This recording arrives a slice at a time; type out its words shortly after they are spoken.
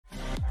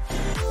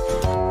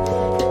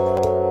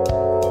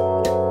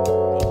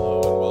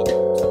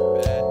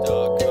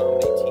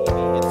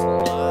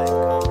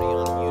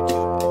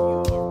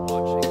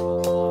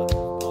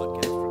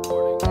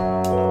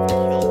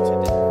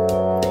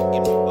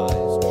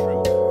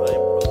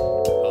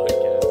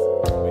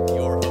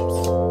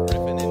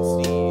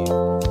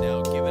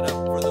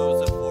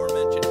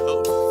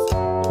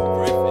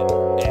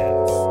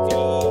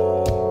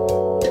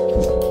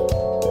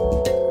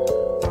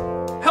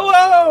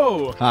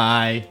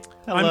Hi.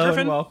 Hello I'm Griffin.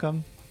 and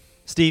welcome.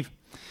 Steve.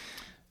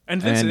 And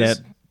this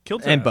is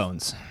Killed to And Death.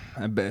 Bones.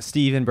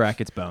 Steve in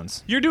brackets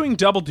Bones. You're doing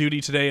double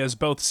duty today as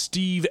both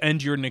Steve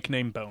and your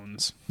nickname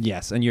Bones.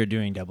 Yes, and you're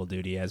doing double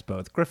duty as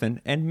both Griffin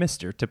and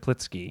Mr.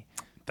 Teplitsky.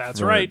 That's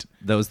for right.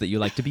 Those that you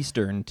like to be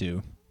stern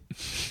to.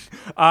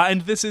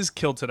 And this is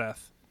Killed to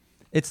Death.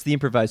 It's the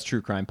improvised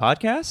true crime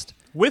podcast.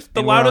 With the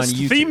And we're on loudest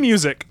YouTube. theme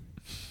music.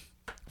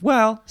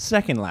 Well,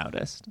 second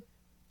loudest.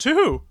 To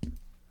who?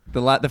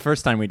 The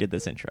first time we did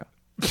this intro.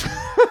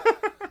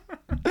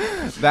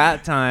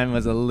 That time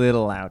was a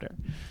little louder.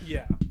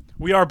 Yeah.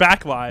 We are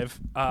back live.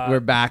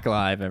 We're back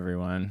live,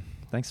 everyone.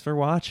 Thanks for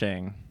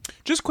watching.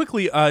 Just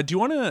quickly, do you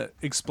want to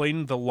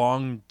explain the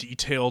long,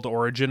 detailed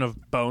origin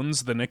of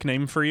Bones, the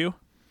nickname for you?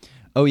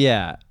 Oh,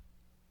 yeah.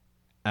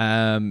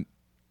 I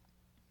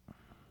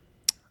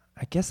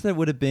guess that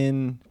would have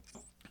been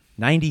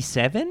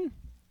 97?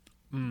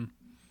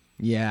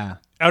 Yeah.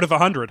 Out of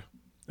 100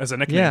 as a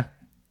nickname. Yeah.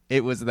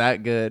 It was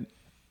that good.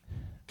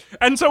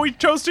 And so we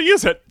chose to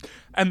use it.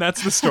 And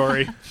that's the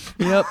story.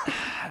 Yep.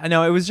 I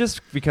know, it was just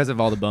because of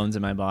all the bones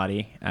in my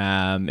body.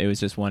 It was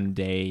just one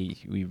day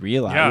we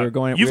realized Yeah. we were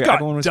going. You've got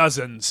everyone was,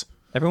 dozens.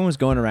 Everyone was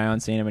going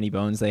around saying how many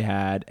bones they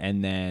had,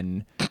 and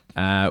then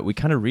we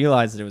kind of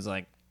realized that it was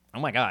like, oh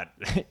my god,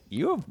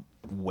 you have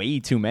way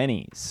too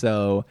many.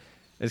 So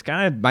it's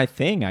kind of my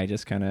thing. I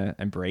just kind of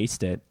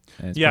embraced it.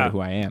 And it's part of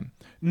who I am.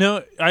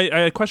 No,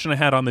 a question I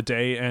had on the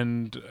day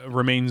and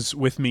remains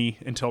with me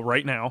until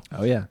right now.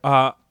 Oh yeah.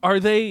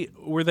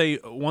 Were they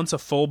once a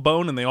full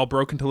bone and they all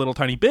broke into little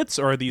tiny bits,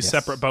 or are these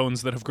separate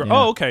bones that have grown?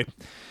 Yeah. Oh, okay.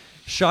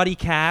 Shoddy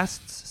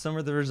casts. Some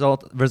of the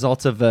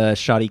results of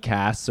shoddy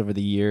casts over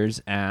the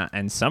years,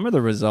 and some of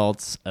the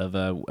results of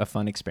a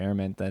fun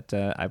experiment that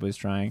I was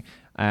trying.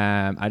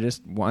 I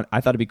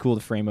thought it'd be cool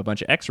to frame a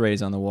bunch of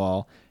X-rays on the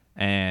wall,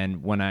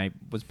 and when I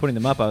was putting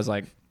them up, I was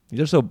like, these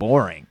are so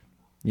boring.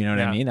 You know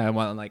what I mean? I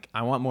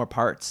want more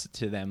parts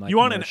to them. Like, you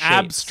want more an shapes.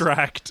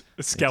 abstract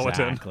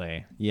skeleton.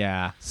 Exactly.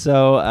 Yeah.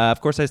 So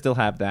of course I still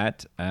have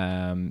that.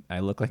 I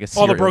look like a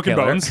serial All the broken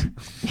killer. bones.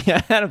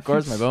 Yeah, and of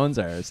course my bones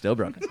are still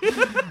broken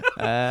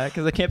because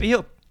they can't be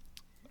healed.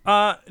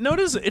 No,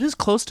 it is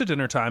close to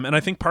dinner time, and I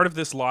think part of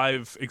this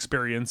live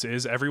experience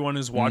is everyone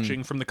is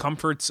watching from the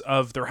comforts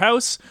of their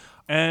house.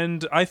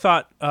 And I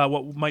thought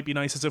what might be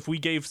nice is if we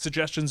gave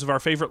suggestions of our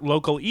favorite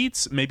local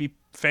eats. Maybe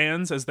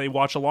fans, as they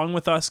watch along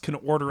with us, can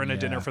order in a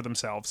dinner for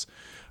themselves.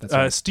 That's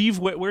right. Steve,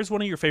 where's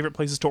one of your favorite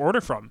places to order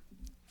from?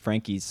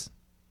 Frankie's.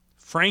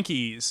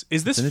 Frankie's.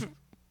 Is this?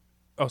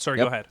 Oh, sorry.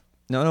 Yep. Go ahead.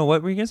 No.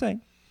 What were you gonna say?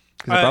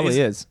 Because it probably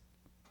is.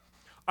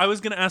 I was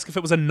going to ask if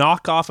it was a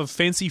knockoff of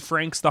Fancy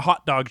Frank's, the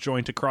hot dog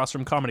joint across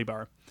from Comedy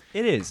Bar.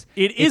 It is.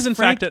 It is, in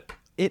fact,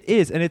 it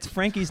is, and it's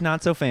Frankie's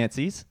Not So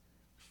Fancies,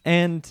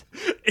 and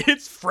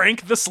it's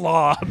Frank the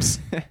Slobs.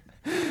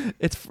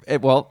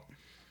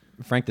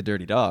 Frank the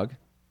Dirty Dog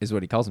is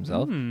what he calls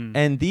himself,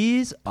 and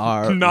these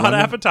are Not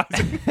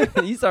appetizing.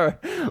 These are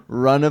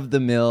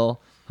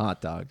run-of-the-mill hot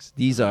dogs.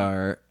 These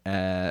are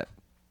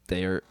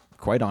they are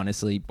quite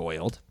honestly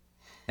boiled,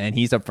 and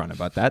he's upfront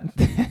about that.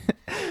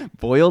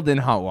 Boiled in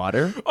hot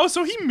water. Oh,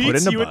 so he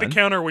meets you at the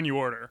counter when you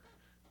order.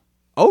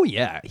 Oh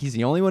yeah, he's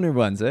the only one who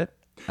runs it.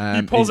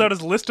 He pulls out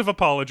his list of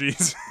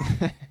apologies.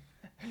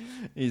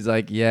 He's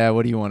like, yeah,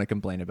 what do you want to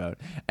complain about?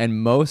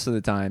 And most of the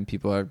time,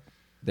 people are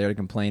there to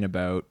complain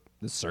about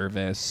the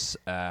service.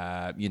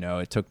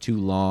 It took too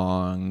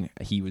long.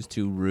 He was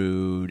too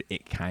rude.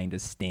 It kind of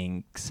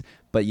stinks.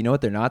 But you know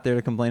what they're not there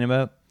to complain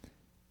about?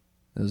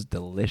 Those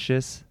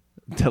delicious,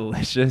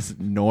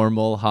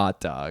 normal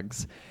hot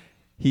dogs.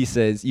 He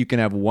says you can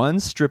have one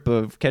strip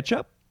of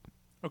ketchup.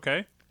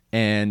 Okay.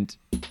 And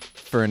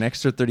for an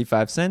extra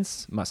 35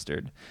 cents,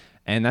 mustard.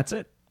 And that's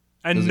it.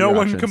 And Those are no your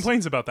one options.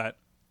 complains about that.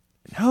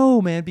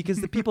 No, man, because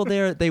the people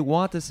there, they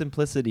want the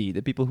simplicity.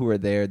 The people who are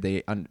there,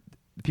 people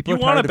You are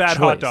want tired a bad of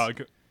hot choice.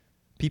 dog.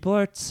 People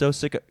are so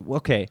sick of...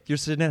 Okay, you're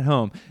sitting at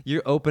home.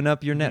 You open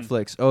up your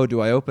Netflix. Oh, do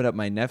I open up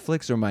my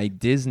Netflix or my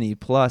Disney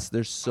Plus?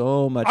 There's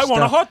so much I stuff.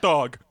 want a hot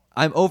dog.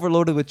 I'm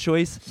overloaded with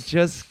choice.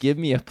 Just give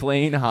me a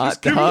plain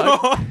hot Give dog. me a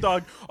hot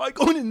dog. I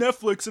go into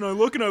Netflix and I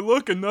look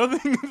and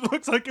nothing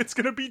looks like it's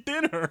going to be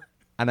dinner.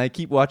 And I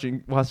keep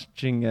watching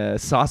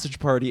Sausage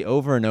Party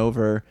over and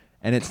over,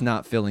 and it's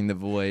not filling the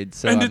void.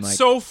 So and I'm it's like,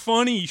 so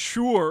funny,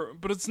 sure,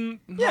 but it's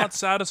not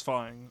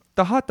satisfying.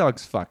 the hot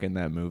dogs fuck in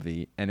that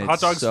movie, and it's Hot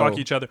dogs so... fuck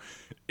each other.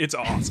 It's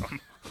awesome.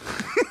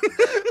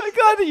 I'm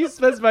glad that you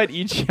specified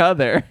each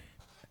other,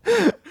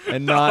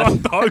 and not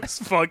Hot dogs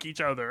fuck each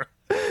other.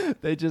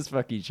 they just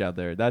fuck each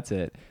other. That's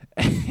it.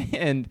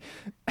 And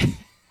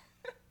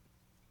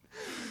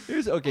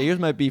here's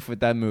my beef with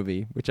that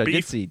movie, which I did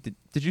Beef? see.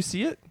 Did you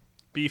see it?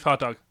 Beef hot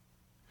dog.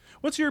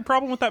 What's your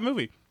problem with that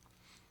movie?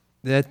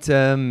 That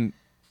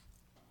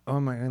oh,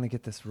 am I going to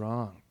get this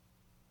wrong?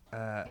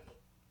 Are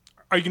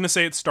you going to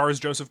say it stars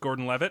Joseph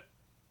Gordon-Levitt?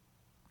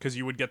 Because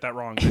you would get that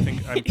wrong. I'm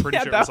pretty Yeah, sure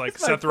it that was like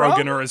was my Seth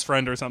problem. Rogen or his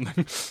friend or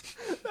something.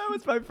 That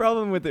was my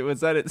problem with it, was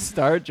that it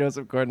starred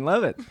Joseph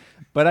Gordon-Levitt.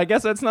 But I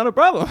guess that's not a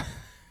problem.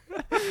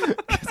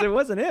 Because it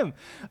wasn't him.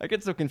 I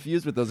get so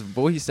confused with those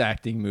voice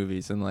acting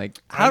movies and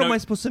like, how am I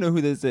supposed to know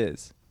who this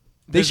is?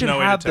 They should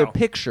have their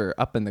picture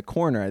up in the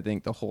corner, I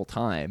think, the whole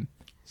time.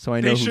 So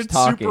I know who's talking.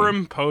 They should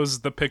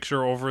superimpose the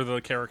picture over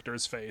the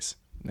character's face.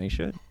 They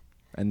should.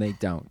 And they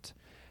don't.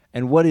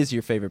 And what is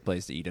your favorite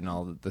place to eat in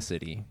all of the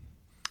city?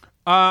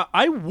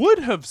 I would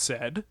have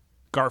said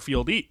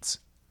Garfield Eats.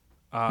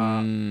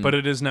 But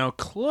it is now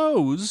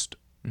closed,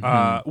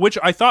 which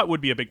I thought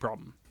would be a big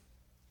problem.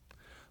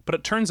 But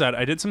it turns out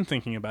I did some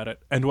thinking about it,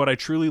 and what I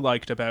truly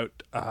liked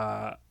about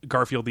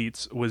Garfield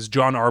Eats was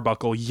John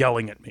Arbuckle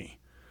yelling at me.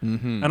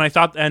 Mm-hmm.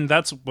 And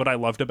that's what I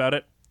loved about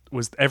it,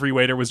 was every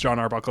waiter was John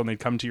Arbuckle, and they'd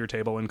come to your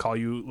table and call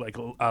you like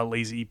a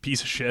lazy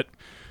piece of shit.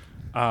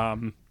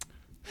 And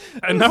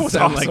that was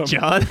awesome. Like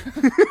John.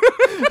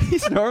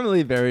 He's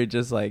normally very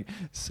just like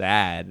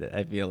sad,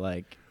 I feel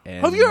like.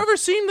 And have you ever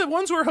seen the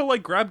ones where he'll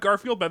like grab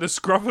Garfield by the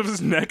scruff of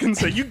his neck and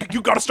say, you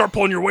got to start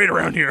pulling your weight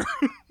around here?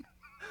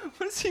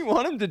 What does he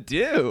want him to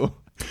do?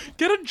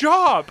 Get a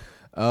job.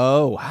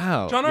 Oh,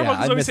 wow. John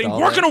Arbuckle's always saying,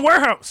 work in a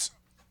warehouse.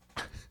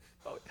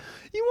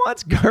 He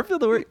wants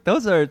Garfield to work.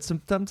 Those are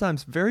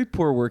sometimes very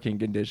poor working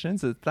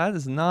conditions. That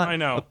is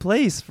not a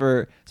place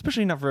for,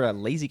 especially not for a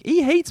lazy.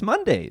 He hates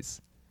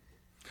Mondays.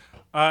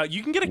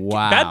 You can get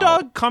Bad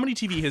Dog Comedy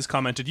TV has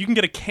commented, you can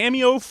get a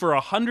cameo for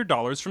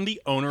 $100 from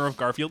the owner of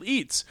Garfield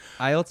Eats.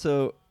 I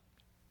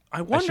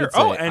wonder.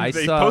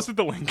 They posted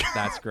the link.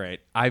 That's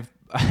great.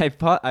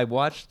 I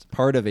watched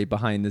part of a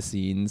behind the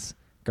scenes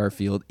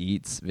Garfield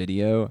Eats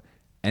video,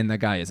 and the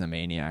guy is a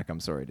maniac. I'm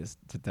sorry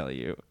to tell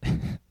you.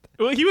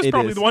 Well, he was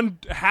probably the one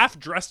half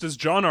dressed as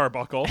John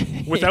Arbuckle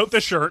without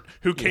the shirt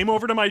who came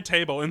over to my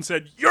table and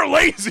said, "You're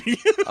lazy."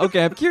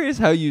 Okay, I'm curious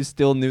how you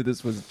still knew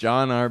this was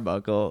John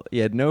Arbuckle. He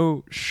had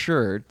no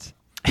shirt.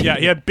 Yeah,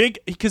 he had big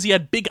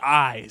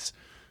eyes.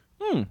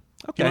 Okay.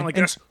 He went like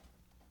this.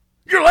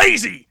 You're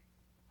lazy.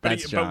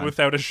 But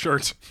without a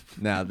shirt.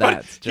 Now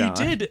that's John.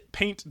 He did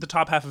paint the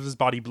top half of his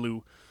body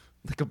blue.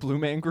 Like a Blue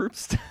Man Group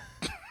style.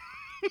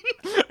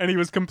 And he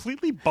was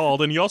completely bald,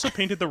 and he also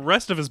painted the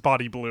rest of his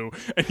body blue,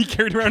 and he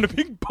carried around a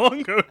big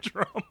bongo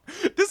drum.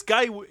 This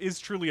guy is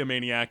truly a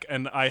maniac,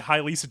 and I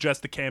highly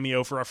suggest the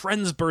cameo for a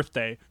friend's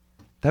birthday.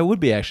 That would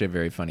be actually a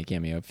very funny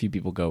cameo. A few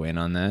people go in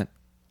on that.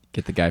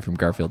 Get the guy from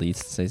Garfield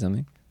Eats to say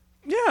something.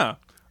 Yeah.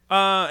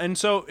 And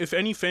so if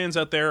any fans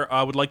out there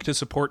would like to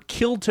support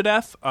Killed to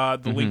Death,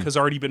 the link has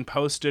already been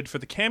posted for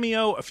the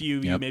cameo. A few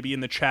of you maybe in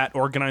the chat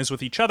organize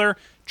with each other.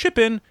 Chip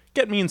in,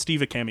 get me and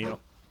Steve a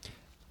cameo.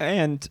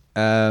 And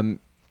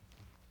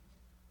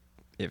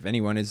if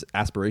anyone is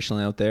aspirational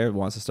out there,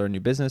 wants to start a new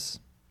business,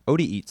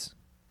 Odie Eats.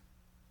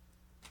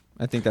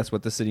 I think that's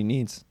what the city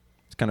needs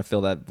to kind of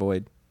fill that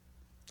void.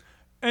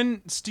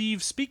 And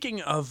Steve,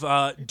 speaking of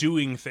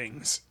doing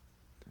things,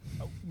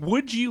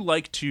 would you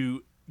like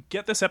to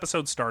get this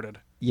episode started?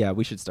 Yeah,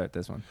 we should start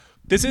this one.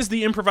 This is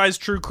the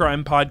Improvised True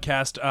Crime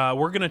Podcast.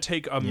 We're going to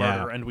take a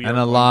murder and we are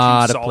a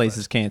lot of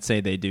places can't say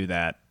they do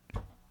that.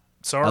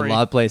 Sorry. A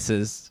lot of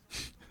places.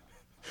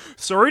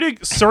 Sorry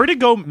to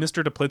go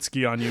Mr.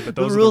 Duplitsky on you, but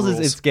those the are rules the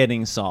rules. Is it's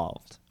getting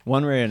solved.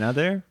 One way or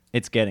another,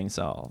 it's getting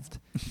solved.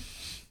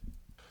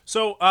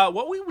 So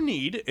what we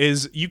need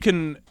is you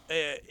can,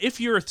 if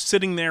you're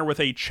sitting there with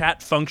a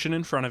chat function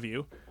in front of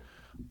you,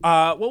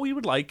 what we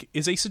would like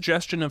is a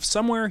suggestion of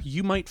somewhere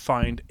you might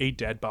find a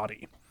dead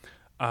body.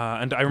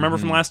 And I remember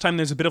from last time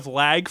there's a bit of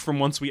lag from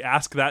once we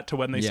ask that to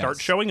when they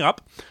start showing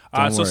up.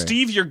 So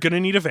Steve, you're going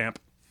to need a vamp.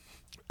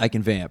 I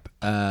can vamp.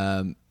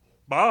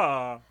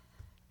 Bah.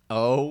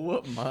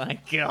 Oh my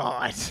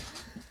god.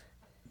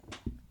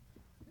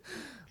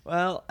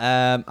 Well,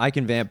 I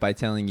can vamp by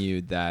telling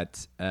you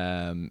that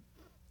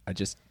I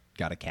just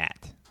got a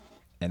cat.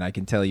 And I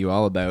can tell you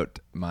all about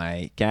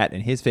my cat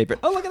and his favorite.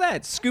 Oh, look at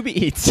that. Scooby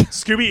Eats.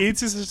 Scooby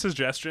Eats is a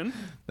suggestion.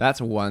 That's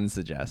one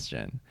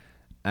suggestion,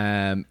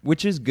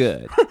 which is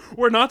good.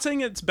 We're not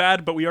saying it's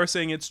bad, but we are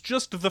saying it's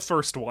just the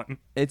first one.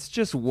 It's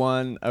just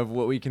one of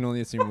what we can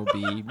only assume will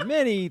be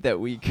many that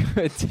we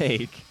could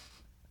take.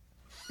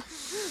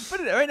 But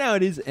right now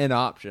it is an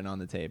option on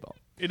the table.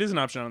 It is an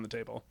option on the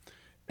table.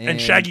 And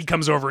Shaggy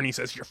comes over and he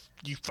says,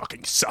 you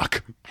fucking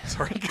suck.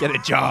 Sorry. Get a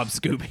job,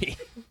 Scooby.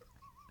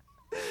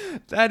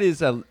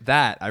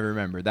 That I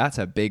remember. That's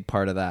a big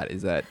part of that,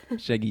 is that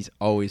Shaggy's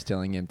always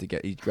telling him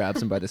he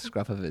grabs him by the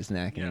scruff of his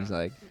neck and he's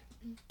like,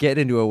 get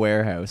into a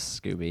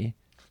warehouse, Scooby.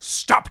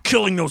 Stop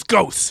killing those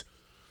ghosts.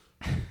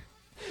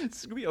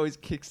 Scooby always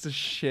kicks the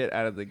shit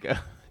out of the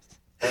ghost.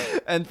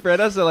 And Fred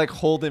has to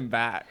hold him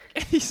back.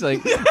 He's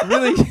like,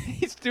 really,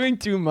 he's doing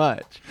too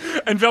much.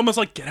 And Velma's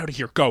like, get out of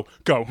here. Go.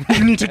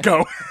 You need to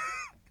go.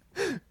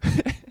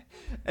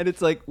 And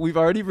it's like, we've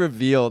already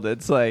revealed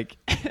it's like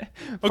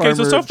okay,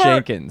 so far,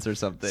 Jenkins or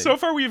something. So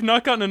far, we've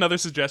not gotten another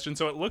suggestion.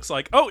 So it looks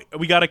like,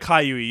 we got a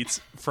Caillou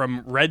Eats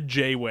from Red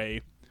J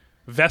Way.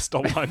 Vesta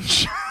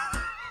Lunch.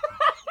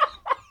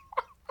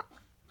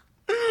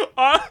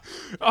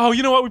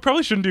 You know what? We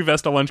probably shouldn't do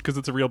Vesta Lunch because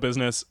it's a real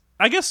business.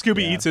 I guess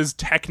Scooby Eats is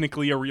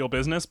technically a real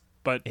business,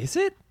 but... Is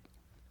it?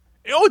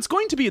 Oh, it's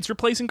going to be. It's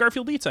replacing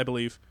Garfield Eats, I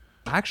believe.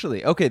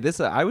 Actually, okay,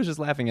 I was just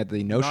laughing at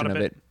the notion of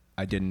it.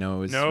 I didn't know it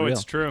was No, real.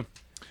 it's true.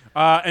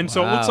 And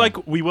so it looks Wow.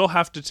 like we will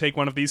have to take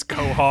one of these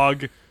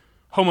Quahog,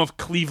 home of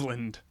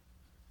Cleveland.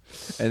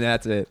 And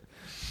that's it.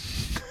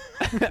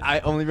 I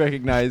only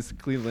recognize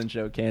Cleveland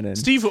show canon.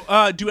 Steve,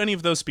 do any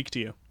of those speak to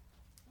you?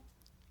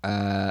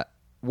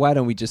 Why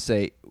don't we just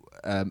say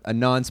a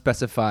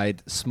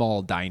non-specified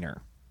small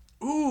diner?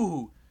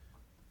 Ooh.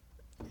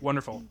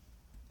 Wonderful.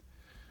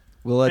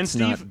 Well, let's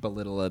Steve- not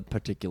belittle a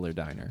particular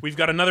diner. We've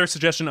got another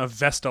suggestion of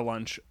Vesta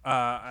lunch.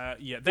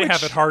 Yeah, they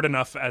have it hard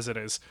enough as it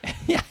is.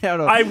 Yeah, I don't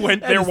know. I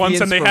went That there is the once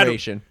and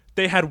inspiration.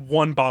 they had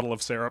one bottle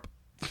of syrup.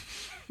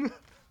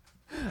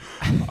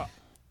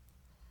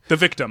 The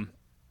victim,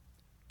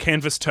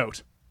 canvas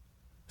tote,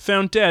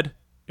 found dead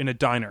in a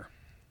diner.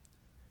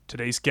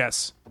 Today's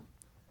guests,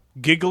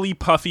 Giggly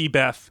Puffy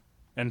Beth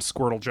and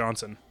Squirtle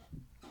Johnson.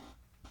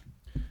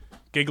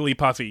 Giggly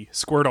Puffy,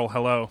 Squirtle,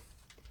 hello.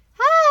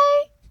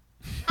 Hi,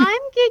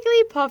 I'm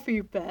Giggly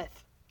Puffy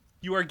Beth.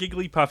 You are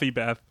Giggly Puffy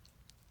Beth.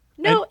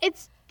 No,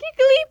 it's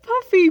Giggly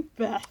Puffy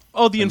Beth.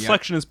 Oh, the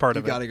inflection is part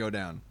You of got it. to go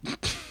down.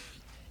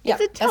 Yeah,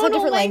 It's a that's how tonal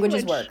different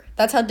languages language. work.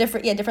 That's how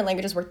different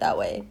languages work that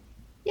way.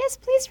 Yes,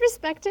 please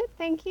respect it.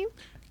 Thank you.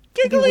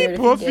 It'd be Giggly weird if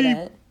you Puffy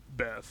didn't.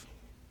 Beth.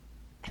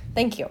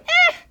 Thank you.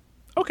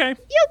 Okay,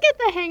 You'll get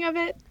the hang of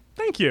it.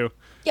 thank you.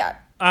 Yeah.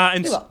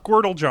 And You will.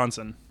 Squirtle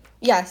Johnson.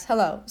 Yes,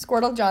 hello.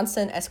 Squirtle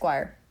Johnson,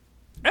 Esquire.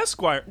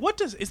 Esquire,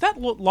 is that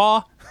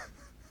law?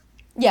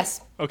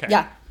 Yes. Okay.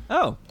 Yeah.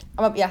 Oh,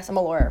 I'm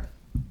a lawyer.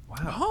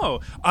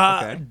 Oh,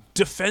 Okay.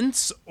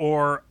 defense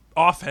or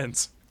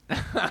offense?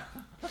 I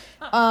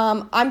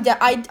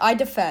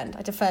defend.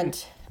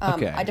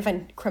 Okay. I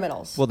defend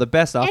criminals. well, the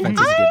best offense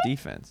is a good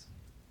defense.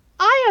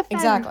 I offend.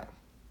 exactly.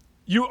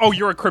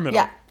 You're a criminal.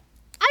 Yeah.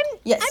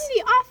 Yes. I'm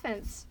the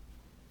offense.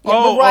 Yeah,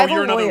 Oh, we're rival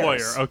you're another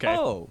lawyers. lawyer. Okay.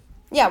 Oh,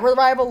 Yeah, we're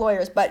rival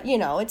lawyers, but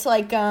it's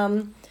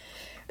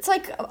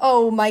like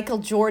Michael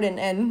Jordan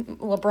and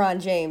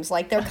LeBron James,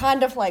 like they're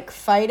kind of like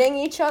fighting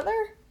each other.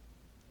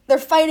 They're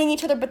fighting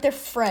each other, but they're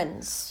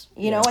friends.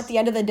 You know, at the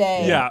end of the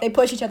day, Yeah. they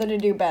push each other to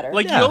do better.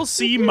 Like Yeah. you'll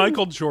see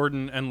Michael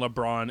Jordan and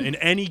LeBron in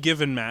any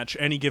given match,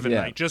 any given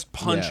Yeah. night, just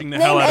punching the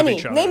name hell out any, of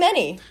each other. name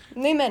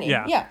any.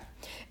 Yeah. Yeah.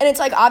 And it's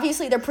like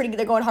obviously they're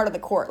going hard on the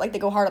court. Like they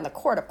go hard on the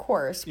court, of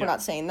course. Yeah. We're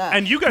not saying that.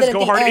 And you But guys at go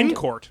the hard in end-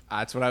 court.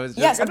 that's what I was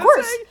just Yes, of gonna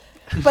course.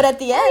 say. But at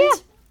the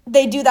end,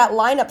 they do that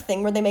lineup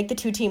thing where they make the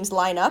two teams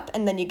line up,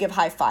 and then you give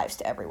high fives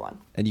to everyone.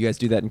 And you guys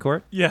do that in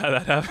court? Yeah,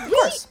 that happens. Of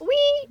course,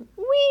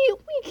 We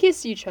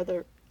kiss each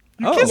other.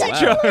 Oh, kiss wow.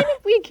 each other.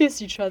 We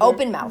kiss each other.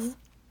 open mouth,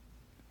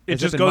 It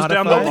Has it just been goes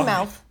down the modified? open line.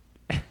 mouth.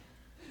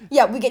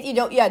 Yeah, we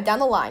get down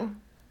the line.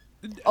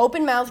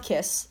 Open mouth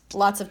kiss,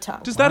 lots of tongue.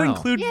 Does that Wow.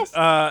 include, Yes.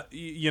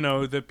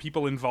 the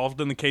people involved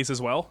in the case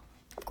as well?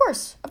 Of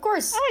course.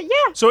 Yeah.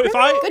 So if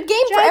I Good game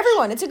for Judge.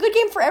 everyone. It's a good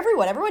game for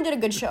everyone. Everyone did a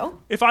good show.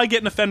 get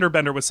in a fender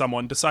bender with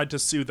someone, decide to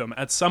sue them,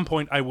 at some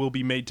point I will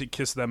be made to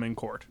kiss them in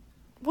court.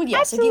 Well,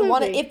 yes, if you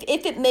want to, Absolutely.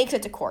 if it makes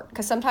it to court,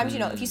 because sometimes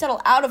if you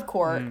settle out of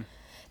court,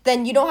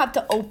 then you don't have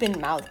to open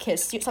mouth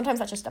kiss. Sometimes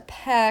that's just a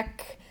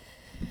peck,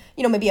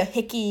 maybe a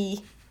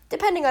hickey,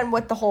 depending on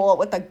what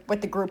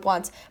the group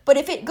wants. But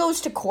if it goes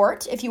to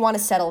court, if you want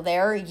to settle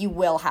there, you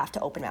will have to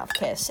open mouth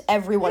kiss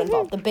everyone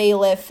involved, the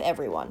bailiff,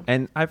 everyone.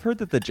 And I've heard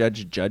that the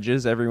judge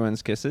judges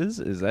everyone's kisses.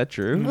 Is that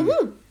true?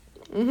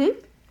 Mm-hmm.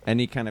 And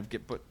he kind of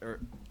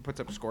puts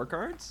up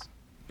scorecards.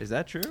 Is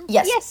that true?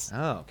 Yes. Yes.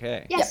 Oh,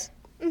 okay. Yes.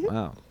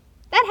 Wow.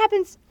 That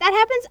happens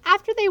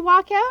after they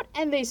walk out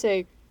and they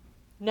say,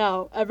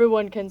 "Now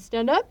everyone can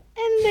stand up,"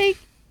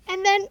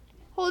 and then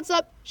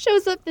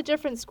shows up the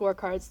different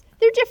scorecards.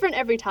 They're different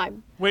every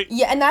time. Wait,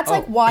 Yeah, and that's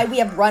like Oh. why we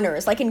have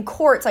runners. Like in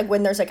courts, like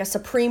when there's like a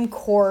Supreme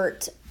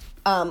Court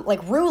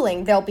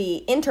ruling, there'll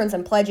be interns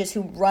and pledges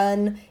who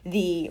run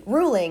the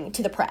ruling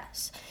to the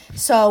press.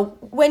 So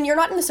when you're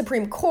not in the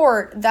Supreme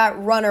Court, that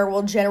runner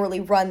will generally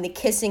run the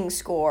kissing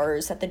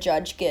scores that the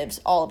judge gives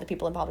all of the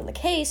people involved in the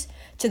case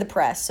to the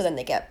press, so then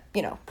they get,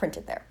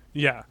 printed there.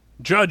 yeah.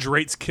 Judge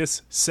rates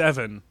kiss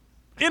 7.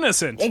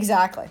 Innocent.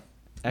 Exactly.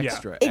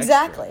 Extra.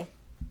 Exactly.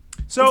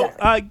 So,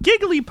 Exactly.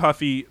 Giggly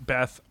Puffy,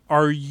 Beth,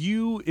 are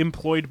you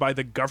employed by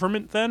the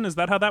government then? Is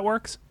that how that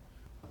works?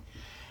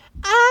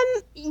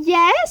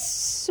 Yes,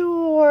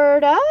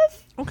 sort of.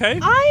 Okay.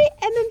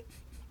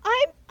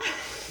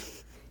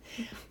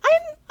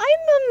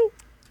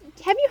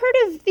 Have you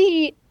heard of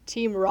the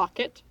Team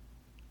Rocket?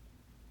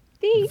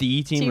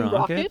 The Team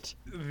Rocket?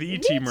 The The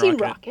Team Team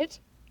Rocket. Rocket.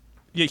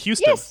 Yeah,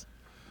 Houston. Yes.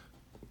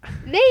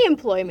 They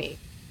employ me.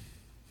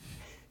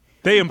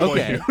 They employ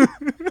Okay. you.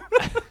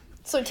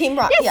 So Team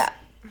Rock, Yes. yeah.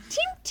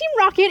 Team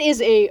Rocket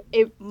is a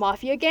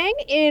mafia gang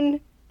in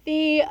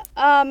the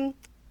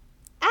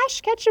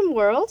Ash Ketchum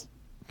world.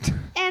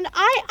 And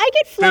I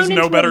get flown There's no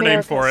into better name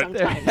America for it.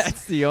 sometimes.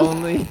 That's the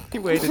only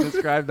way to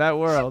describe that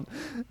world.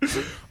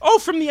 Oh,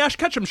 from the Ash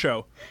Ketchum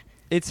show.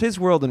 It's his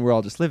world, and we're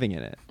all just living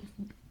in it.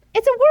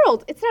 It's a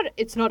world.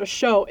 It's not a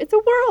show. It's a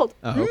world.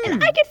 Oh, okay.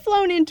 And I get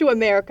flown into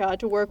America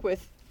to work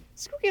with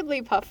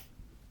Squiggly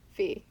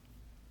Puffy.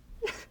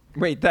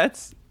 Wait,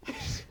 that's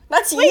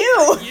That's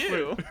you.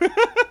 You. I'm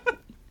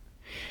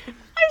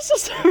so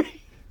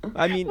sorry.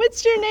 I mean,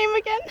 What's your name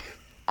again?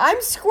 I'm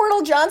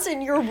Squirtle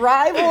Johnson, your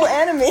rival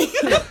enemy.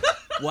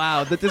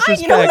 wow, the You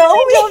disrespect. don't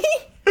know me?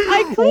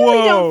 I clearly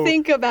Whoa. don't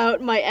think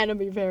about my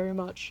enemy very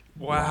much.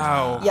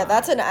 Wow. Yeah,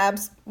 that's an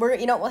abs. We'll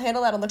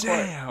handle that on the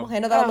court. Damn. We'll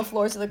handle that on the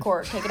floors of the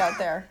court. Take it out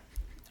there.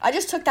 I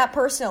just took that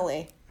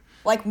personally.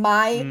 Like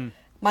my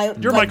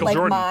You're Michael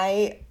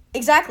Jordan.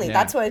 Exactly. Yeah.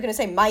 That's what I was gonna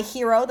say. My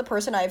hero, the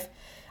person I've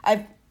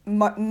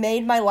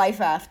made my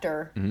life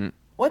after.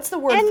 What's the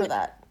word for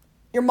that?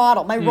 Your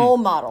model, my role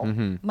model,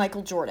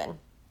 Michael Jordan.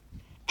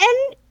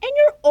 And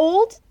you're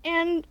old,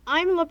 and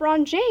I'm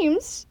LeBron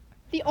James,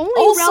 the only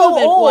Also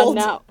relevant one old.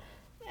 now.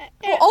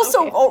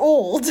 Also okay.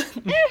 old.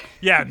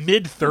 Yeah,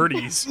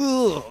 mid-30s.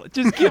 Ugh,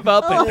 just give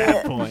up at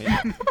that point.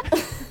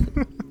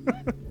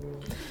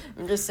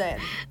 I'm just saying.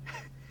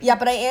 Yeah,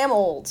 but I am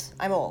old.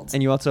 I'm old.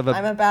 And you also have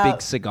I'm a about-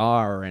 big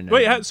cigar and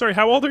Wait, sorry,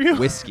 how old are you?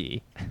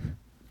 whiskey.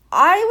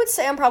 I would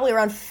say I'm probably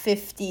around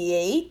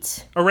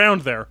 58.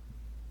 Around there.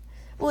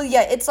 Well,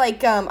 yeah, it's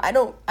like I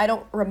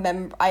don't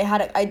remember.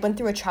 I went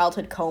through a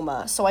childhood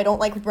coma, so I don't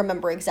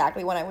remember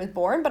exactly when I was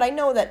born. But I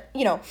know that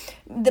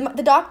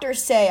the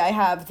doctors say I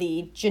have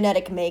the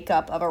genetic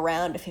makeup of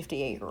around a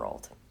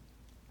 58-year-old.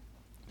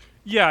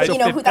 Yeah,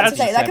 But who that's to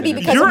say? That could be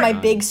because of my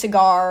You're- big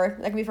cigar.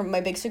 That could be from my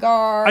big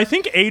cigar. I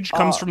think age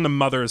comes from the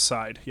mother's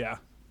side. Yeah.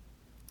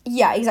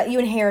 Yeah, exactly. You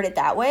inherit it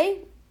that way.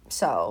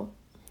 So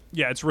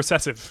Yeah, it's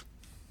recessive.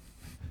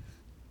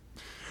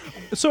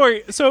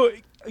 Sorry, so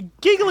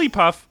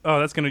Gigglypuff. Oh,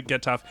 that's gonna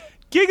get tough.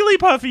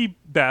 Gigglypuffy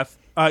Beth,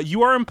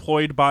 you are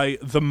employed by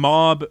the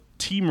mob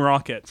Team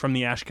Rocket from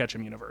the Ash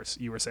Ketchum universe.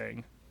 You were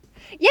saying.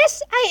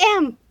 Yes, I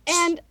am.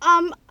 And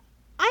I'm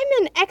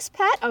an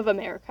expat of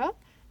America,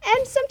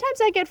 and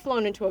sometimes I get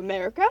flown into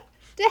America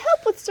to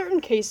help with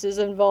certain cases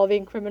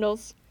involving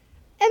criminals.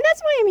 And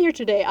that's why I'm here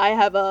today.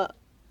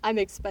 I'm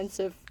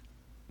expensive.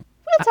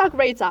 We'll talk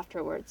rates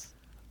afterwards.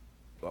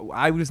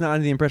 I was not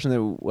under the impression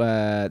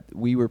that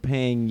we were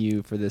paying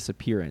you for this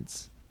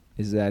appearance.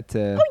 Is that?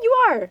 Oh, you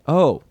are.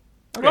 Oh.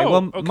 Okay. Oh,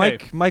 well, okay.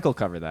 Mike will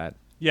cover that.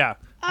 Yeah,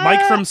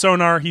 Mike from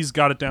Sonar. He's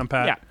got it down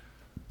pat.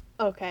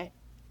 Yeah. Okay.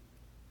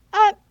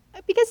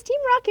 Because Team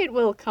Rocket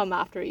will come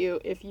after you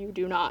if you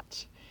do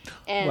not.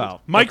 And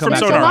Well, Mike they'll from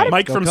come Sonar. after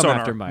Mike They'll from come Sonar.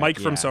 after Mike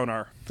from yeah,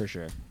 Sonar. for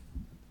sure.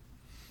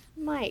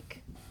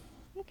 Mike.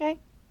 Okay.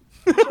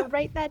 I should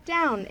write that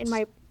down in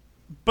my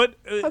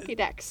But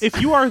Pokédex.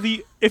 if you are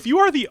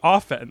the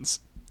offense,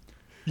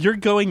 you're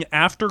going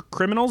after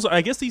criminals.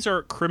 I guess these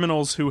are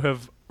criminals who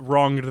have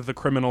wronged the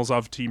criminals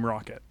of Team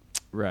Rocket.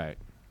 Right.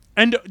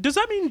 And does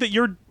that mean that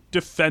you're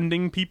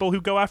defending people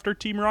who go after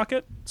Team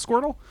Rocket,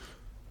 Squirtle?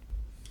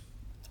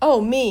 Oh,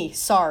 me.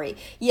 Sorry.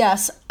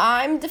 Yes,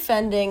 I'm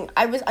defending.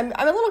 I'm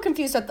a little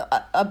confused at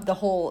of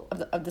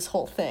this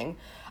whole thing.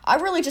 I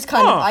really just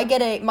kind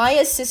of my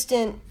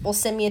assistant will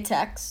send me a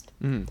text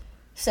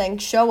saying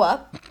show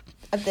up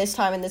at this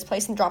time in this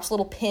place and drops a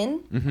little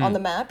pin on the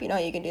map. You know how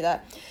you can do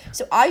that.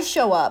 So I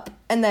show up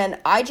and then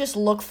I just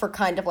look for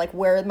kind of like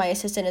where my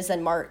assistant is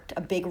then marked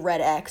a big red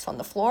X on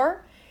the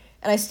floor,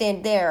 and I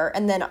stand there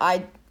and then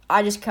I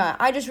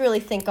just really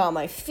think on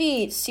my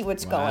feet, see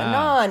what's going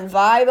on,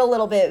 vibe a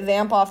little bit,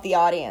 vamp off the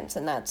audience,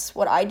 and that's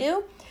what I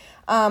do.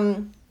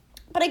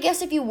 But I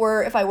guess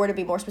if I were to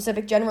be more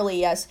specific, generally,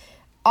 yes,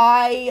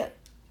 I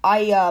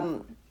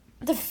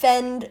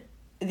defend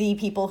the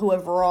people who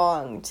have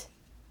wronged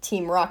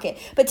Team Rocket.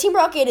 But Team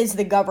Rocket is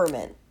the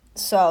government,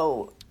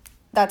 so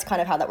that's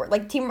kind of how that works.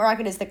 Like, Team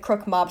Rocket is the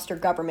crook mobster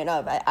government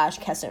of Ash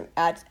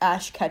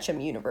Ketchum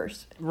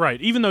universe. Right.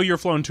 Even though you're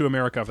flown to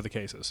America for the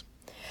cases.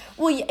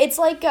 Well, it's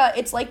like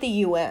the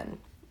UN,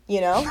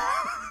 you know?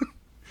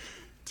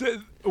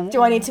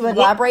 Do I need to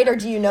elaborate, or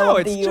do you know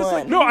what the it's just UN?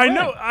 like- No,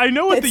 I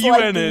know what It's the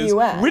like UN the is.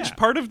 UN. Which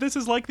part of this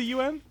is like the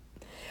UN?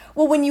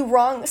 Well, when you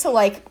wrong, so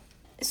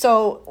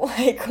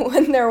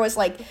when there was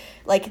like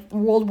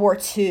World War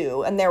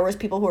II, and there was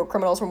people who were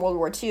criminals from World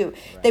War II,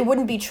 they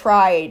wouldn't be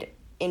tried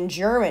in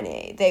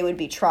Germany. They would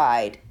be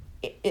tried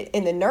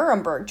in the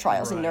Nuremberg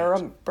trials in Right.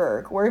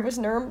 Nuremberg. Where was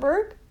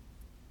Nuremberg?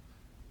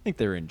 I think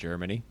they're in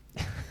Germany.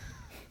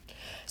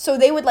 So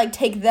they would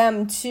take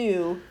them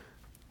to.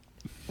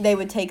 They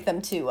would take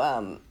them to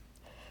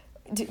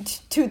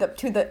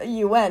the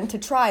UN to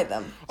try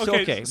them.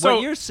 Okay, So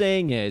what you're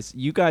saying is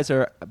you guys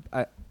are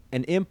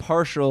an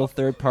impartial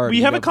third party.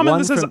 we have a You comment one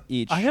that says, from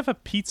each. I have a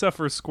pizza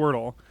for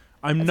Squirtle.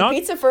 I'm It's not... a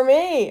pizza for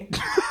me.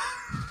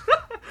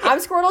 I'm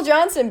Squirtle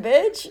Johnson,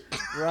 bitch.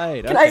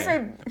 right. Can okay. I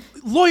say?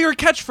 Lawyer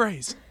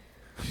catchphase.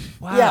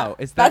 Wow. Yeah,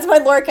 Is that that's my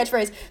lawyer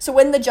catchphrase. So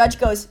when the judge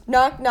goes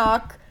knock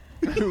knock,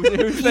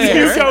 who's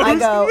there? I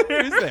go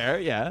Who's there?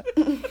 Yeah.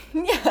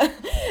 yeah,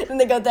 and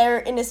they go they're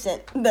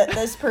innocent.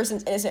 This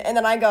person's innocent, and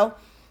then I go,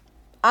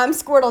 I'm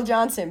Squirtle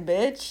Johnson,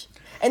 bitch.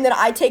 And then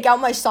I take out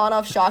my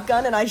sawn-off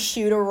shotgun and I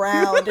shoot a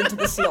round into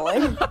the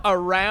ceiling. A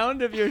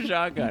round of your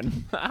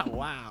shotgun.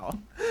 Wow.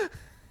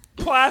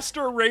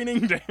 Plaster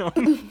raining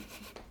down.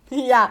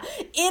 Yeah,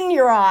 in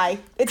your eye.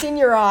 It's in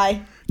your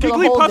eye. For the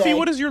whole Gigglypuffy, day.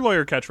 what is your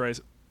lawyer catchphrase?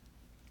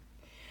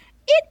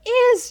 It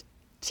is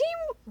Team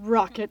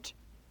Rocket.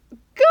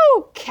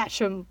 Go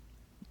catch 'em.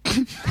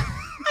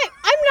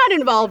 I not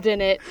involved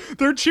in it.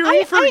 They're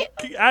cheering for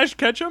Ash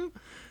Ketchum?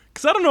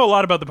 Because I don't know a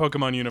lot about the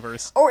Pokemon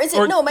universe. Or is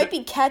it? No, it might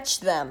be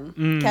catch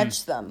them.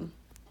 Catch them.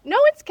 No,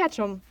 it's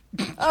Ketchum.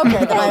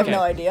 Okay, then I have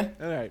no idea.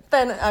 All right.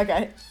 Then,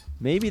 okay.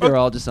 Maybe they're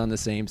all just on the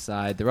same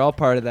side. They're all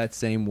part of that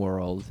same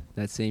world,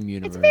 that same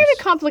universe. It's very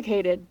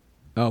complicated.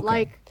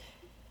 Okay.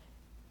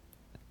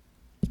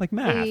 Like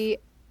math.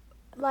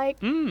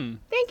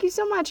 Thank you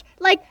so much.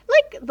 Like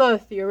the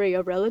theory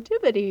of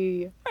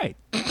relativity Right.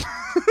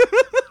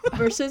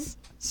 versus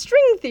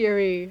string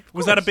theory.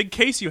 Was that a big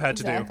case you had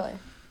to do? Exactly.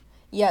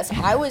 Yes,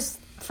 I was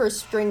for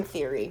string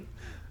theory.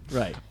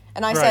 Right.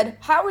 And I Right. said,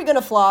 how are we going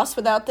to floss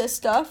without this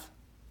stuff?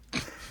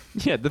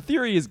 Yeah, the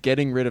theory is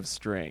getting rid of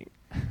string.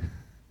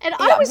 And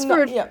I was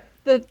for yeah.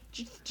 the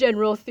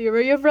general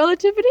theory of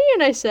relativity,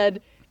 and I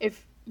said,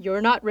 if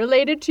you're not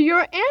related to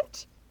your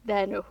aunt,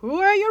 then who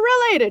are you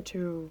related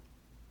to?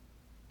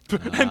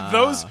 And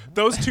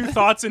those two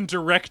thoughts in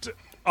direct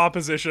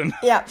opposition.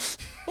 Yeah.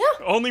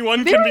 Yeah. Only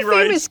one can Very be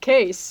right. famous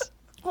case.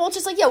 Well,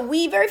 just like,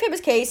 very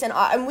famous case,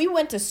 and we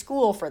went to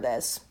school for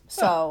this.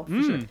 So,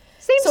 Same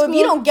so school. if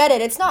you don't get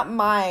it, it's not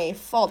my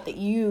fault that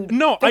you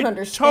No, don't I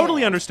understand.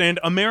 totally understand.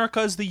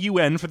 America is the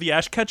UN for the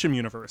Ash Ketchum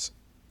universe.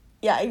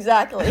 Yeah,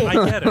 exactly. I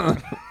get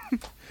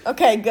it.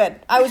 Okay, good.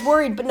 I was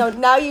worried, but no.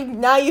 Now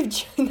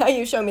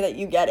you've shown me that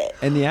you get it.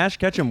 And the Ash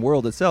Ketchum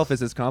world itself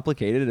is as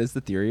complicated as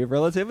the theory of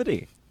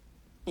relativity.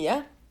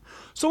 Yeah.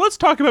 So let's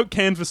talk about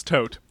Canvas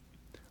Tote.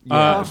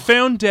 Yeah.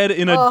 Found dead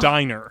in a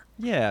diner.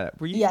 Yeah.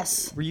 Were you,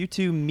 Yes. Were you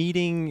two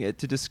meeting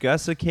to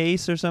discuss a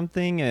case or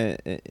something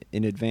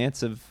in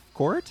advance of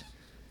court?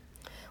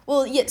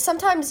 Well, yeah,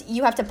 sometimes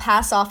you have to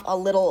pass off a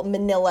little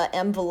manila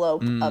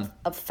envelope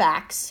of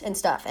facts and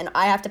stuff, and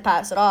I have to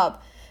pass it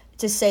off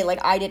to say, like,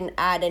 I didn't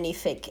add any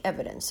fake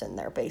evidence in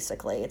there,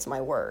 basically. It's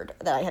my word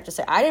that I have to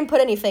say. I didn't put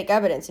any fake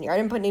evidence in here. I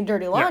didn't put any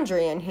dirty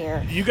laundry in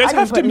here. You guys I didn't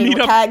have put to any meet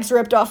up- tags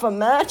ripped off a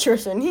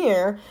mattress in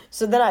here.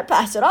 So then I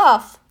pass it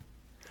off.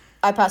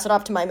 I pass it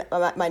off to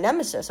my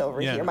nemesis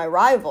over Yeah. here, my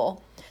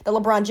rival, the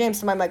LeBron James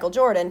to my Michael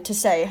Jordan, to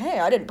say, hey,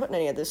 I didn't put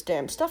any of this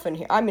damn stuff in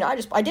here. I mean,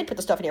 I did put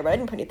the stuff in here, but I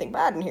didn't put anything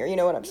bad in here. You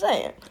know what I'm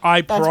saying?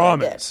 I That's what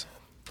promise.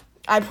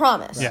 I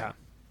promise. Yeah.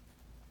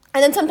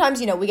 And then sometimes,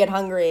 we get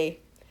hungry,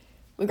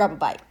 we grab a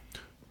bite.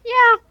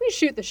 Yeah, we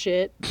shoot the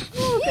shit.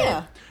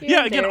 Yeah. Here Yeah,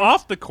 and again, there.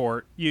 off the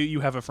court, you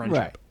have a friendship.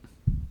 Right.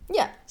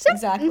 Yeah,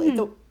 exactly.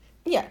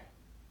 Yeah.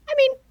 I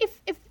mean,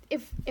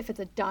 if it's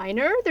a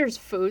diner, there's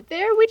food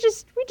there. We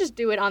just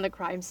do it on the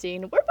crime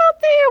scene. We're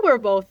both there. We're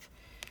both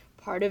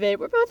part of it.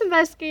 We're both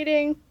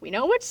investigating. We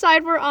know which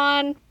side we're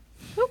on.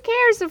 Who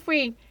cares if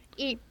we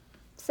eat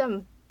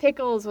some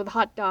pickles with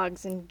hot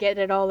dogs and get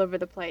it all over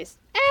the place?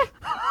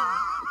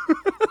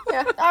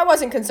 Yeah, I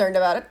wasn't concerned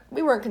about it.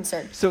 We weren't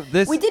concerned. So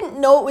this We didn't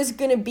know it was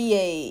going to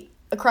be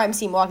a crime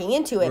scene walking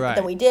into it, but Right.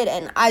 then we did.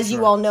 And as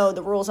you all know,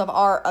 the rules of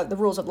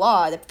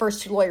law, the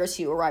first two lawyers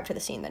who arrive to the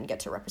scene then get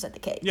to represent the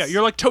case. Yeah,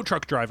 you're like tow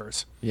truck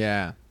drivers.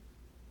 Yeah.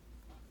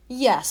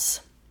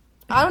 Yes.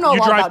 I don't know a You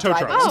lot drive about tow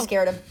driving. trucks.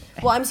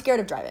 I'm scared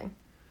of driving.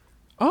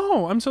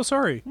 Oh, I'm so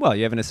sorry. Well,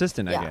 you have an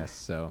assistant, I Yeah. guess.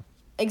 So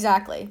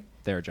Exactly.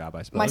 their job,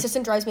 I suppose. My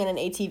assistant drives me on an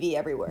ATV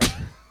everywhere.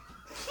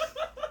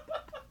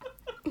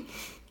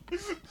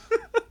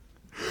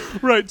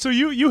 Right, so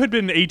you had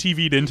been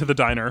ATV'd into the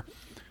diner.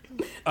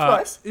 Of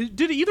course.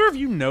 Did either of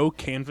you know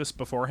Canvas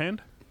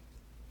beforehand?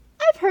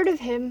 I've heard of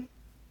him.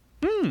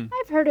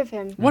 I've heard of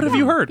him. What have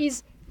you heard?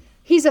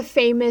 He's a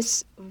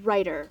famous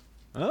writer.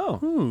 Oh.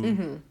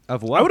 Mm-hmm.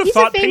 Of what? I would have He's a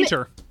thought fami-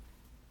 painter.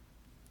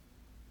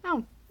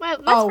 Oh, well,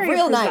 that's Oh, very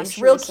real nice.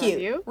 Real presumptuous of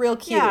cute. you. Real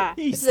cute. Yeah.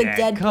 This is a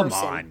dead Come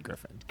person. on,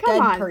 Griffin. Come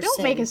dead on, person.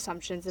 don't make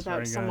assumptions about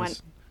Sorry, someone.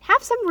 guys.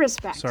 Have some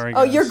respect. Sorry,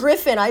 Oh, guys. you're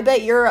Griffin. I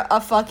bet you're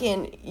a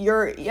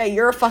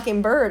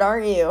fucking bird,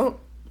 aren't you?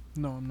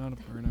 No, I'm not a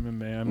bird. I'm a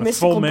man. I'm a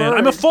Mystical full man. bird.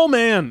 I'm a full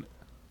man.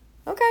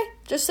 Okay,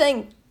 just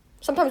saying.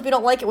 Sometimes we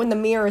don't like it when the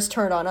mirror is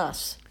turned on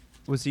us.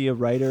 Was he a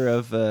writer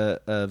of Of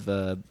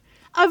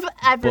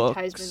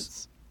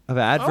advertisements.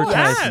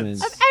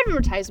 advertisements? Of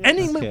advertisements.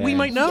 Any Okay. we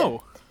might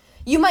know.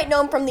 You might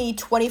know him from the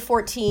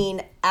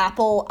 2014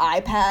 Apple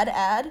iPad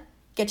ad.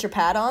 Get your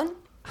pad on.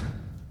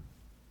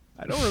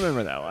 I don't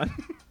remember that one.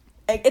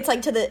 It's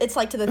like to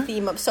the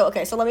theme of so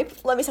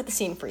let me set the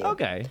scene for you.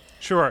 Okay.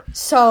 Sure.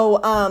 So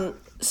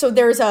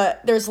there's a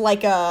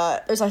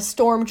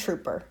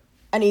stormtrooper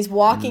and he's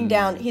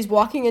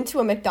walking into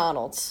a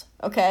McDonald's,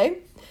 okay?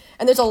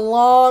 And there's a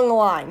long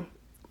line,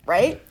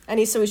 right? And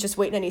he's just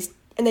waiting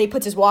and then he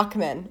puts his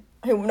Walkman.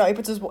 He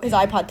puts his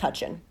iPod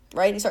Touch in,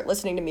 right? He starts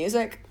listening to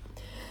music.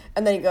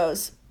 And then he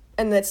goes,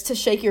 and that's to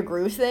Shake Your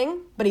Groove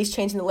thing, but he's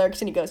changing the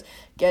lyrics and he goes,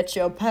 get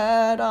your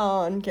pad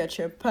on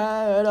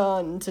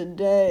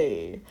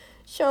today.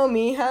 Show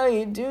me how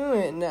you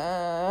doing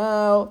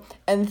now.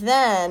 And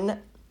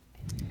then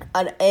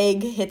an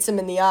egg hits him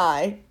in the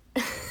eye.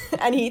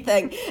 and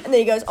then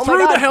he goes, oh my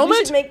Through God. the helmet?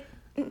 We should make...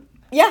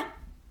 Yeah.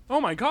 Oh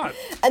my god.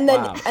 And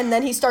then Wow. and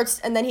then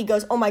he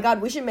goes, oh my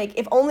God, we should make,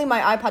 if only my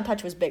iPod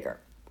Touch was bigger.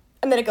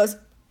 And then it goes,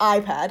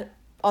 iPad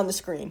on the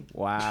screen.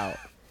 Wow.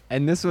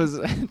 And this was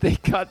they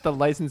got the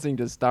licensing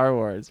to Star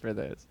Wars for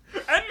this.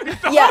 And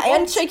Yeah,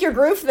 and Shake Your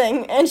Groove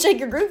thing, and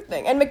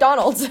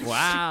McDonald's.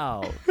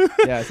 Wow.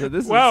 Yeah. So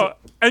this Wow.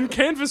 And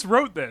Canvas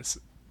wrote this.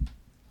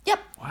 Yep.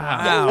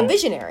 Wow. A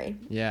visionary.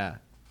 Yeah.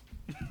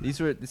 These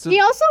were. He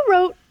also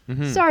wrote.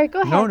 Sorry,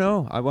 go ahead.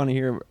 No. I want to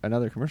hear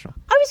another commercial.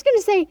 I was going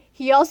to say,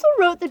 he also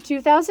wrote the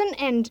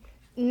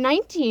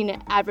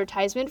 2019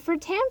 advertisement for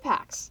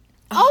Tampax,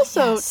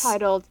 also yes.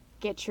 titled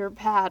Get Your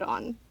Pad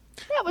On.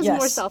 That was Yes.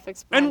 more And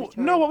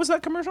self-explanatory. no, what was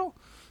that commercial?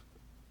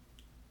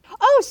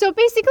 Oh, so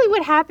basically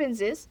what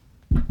happens is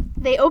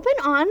they open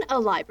on a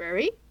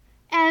library,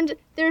 and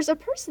there's a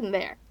person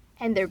there,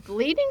 and they're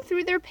bleeding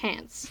through their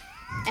pants.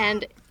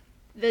 And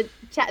the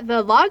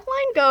log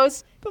line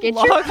goes, Get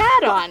your log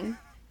pad on.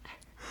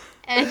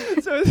 And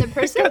So the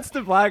person... cuts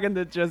to black and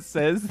it just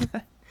says.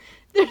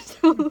 There's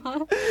a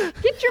lot.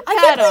 Get your I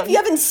pad can't on. believe you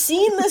haven't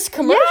seen this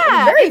commercial.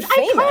 Yeah, Very it's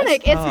famous.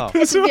 iconic.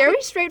 It's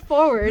very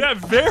straightforward. Yeah,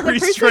 very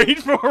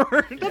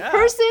straightforward. The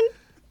person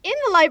in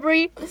the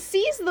library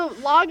sees the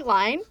log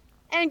line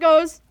and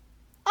goes,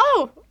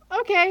 "Oh,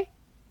 okay,"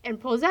 and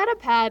pulls out a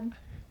pad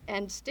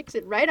and sticks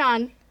it right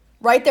on.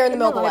 Right there in the In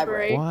middle the of the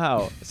library.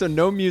 Wow. So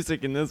no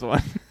music in this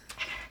one.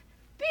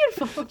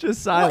 Beautiful.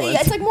 Just Well, silence. yeah,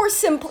 it's like more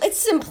simple.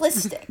 It's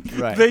simplistic.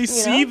 Right. They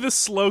see know? the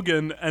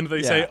slogan and they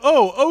Yeah. say,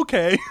 "Oh,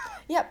 okay."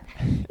 Yep.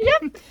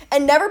 Yep.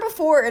 And never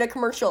before in a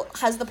commercial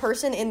has the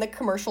person in the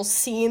commercial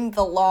seen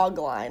the log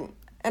line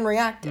and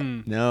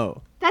reacted.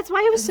 No. That's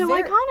why it was so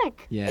Very- iconic.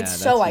 Yeah. It's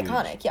so that's huge.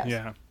 iconic. Yes.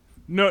 Yeah.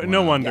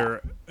 No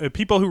wonder.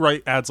 People who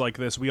write ads like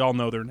this, we all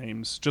know their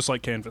names, just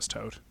like Canvas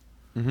Toad.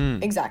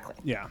 Exactly.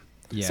 Yeah.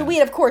 Yeah. So we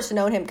had, of course,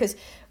 known him because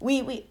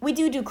we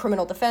do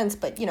criminal defense,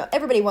 but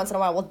everybody once in a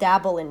while will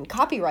dabble in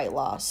copyright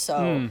law.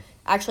 So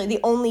actually, the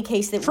only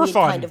case that For we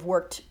fun. kind of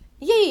worked,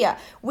 we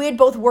had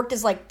both worked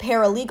as like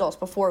paralegals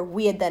before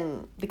we had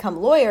then become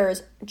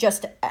lawyers,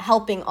 just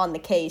helping on the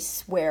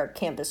case where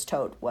Canvas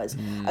Toad was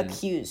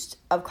accused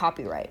of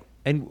copyright.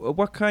 And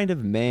what kind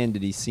of man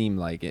did he seem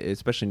like,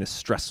 especially in a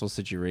stressful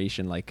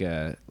situation like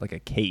a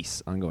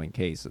case, ongoing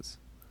cases?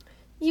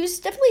 He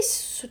was definitely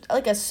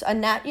like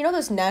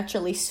those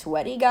naturally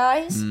sweaty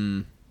guys,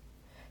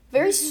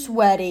 very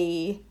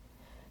sweaty,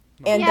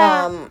 and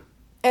Yeah.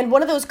 and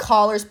one of those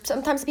collars.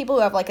 Sometimes people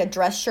who have like a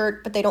dress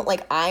shirt, but they don't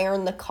like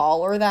iron the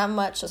collar that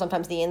much, so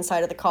sometimes the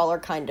inside of the collar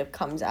kind of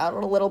comes out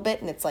a little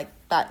bit, and it's like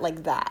that,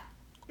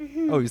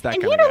 Oh, he's that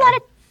And kind he had of a guy. lot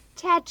of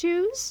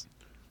tattoos.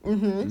 a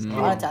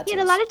lot of tattoos. He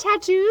had a lot of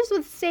tattoos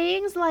with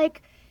sayings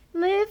like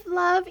 "live,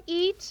 love,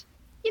 eat."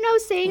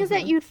 Sayings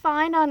that you'd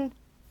find on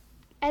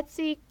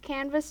Etsy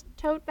canvas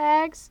tote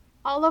bags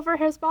all over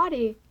his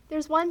body.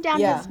 There's one down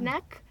Yeah. his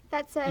neck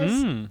that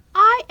says,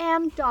 "I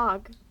am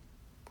dog."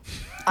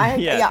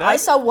 Yeah, I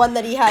saw one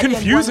that he had. He had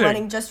one Confusing.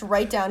 running just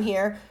right down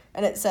here,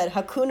 and it said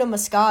Hakuna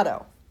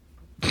Moscato.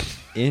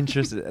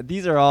 Interesting.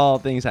 These are all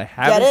things I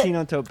haven't it? seen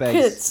on tote 'Cause bags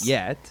it's-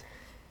 yet,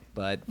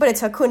 but But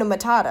it's Hakuna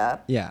Matata.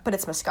 Yeah. But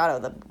it's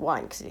Moscato, the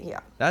wine.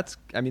 That's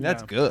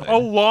that's Yeah. good. A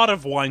lot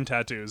of wine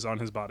tattoos on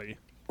his body.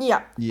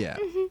 yeah. Yeah.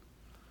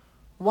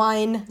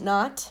 Wine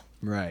not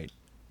Right.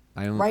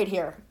 I only right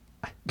here.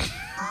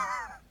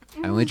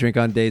 I only drink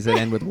on days that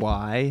end with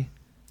Y.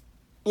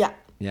 Yeah.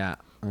 Yeah.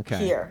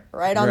 Okay. Here,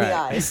 right on the Right.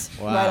 eyes.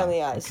 Wow. Right on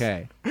the eyes.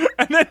 Okay.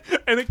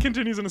 And it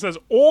continues and it says,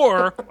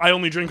 "Or I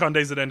only drink on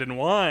days that end in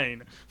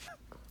wine."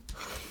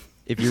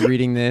 If you're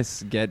reading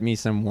this, get me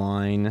some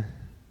wine.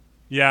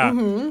 Yeah.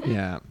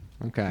 Yeah.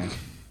 Okay.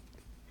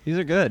 These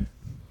are good.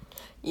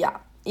 Yeah.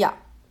 Yeah.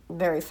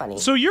 Very funny.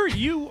 So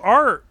you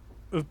are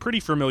pretty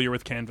familiar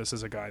with Canvas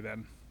as a guy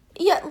then.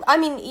 Yeah, I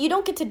mean, you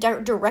don't get to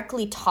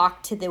directly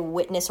talk to the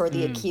witness or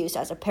the accused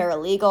as a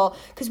paralegal,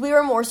 because we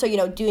were more so,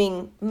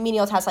 doing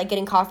menial tasks like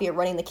getting coffee or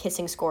running the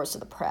kissing scores to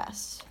the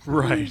press.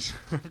 Right.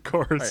 Of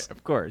course.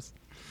 Of course.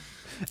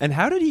 And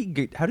how did he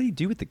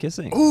do with the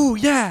kissing? Ooh,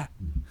 yeah.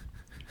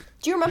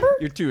 Do you remember?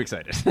 You're too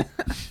excited.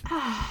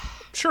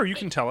 Sure, you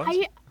can tell us.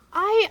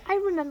 I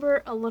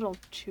remember a little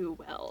too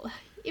well.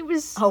 It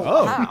was Oh,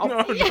 wow.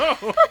 Oh,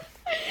 no.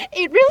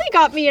 it really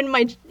got me in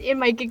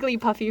my giggly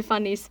puffy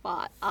funny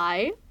spot.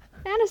 I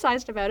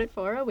fantasized about it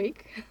for a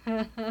week.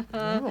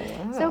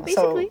 So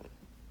basically,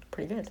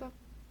 pretty good.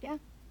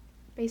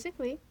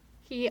 basically,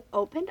 he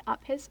opened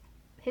up his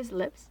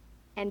lips,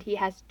 and he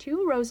has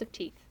 2 rows of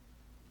teeth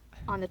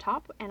on the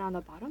top and on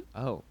the bottom.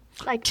 Oh.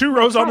 Like 2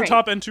 rows on the sorry.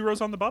 top and 2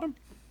 rows on the bottom?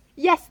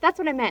 Yes, that's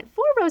what I meant.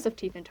 4 rows of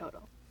teeth in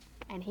total.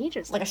 And he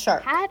just Like a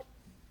shark.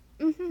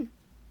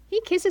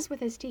 He kisses with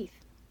his teeth.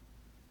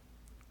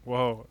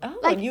 Whoa. Oh,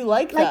 Like- you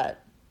like like-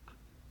 that.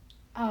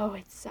 Oh,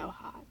 it's so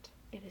hot.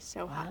 It is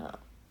so hot. Wow.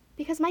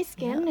 Because my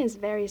skin is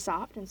very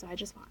soft, and so I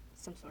just want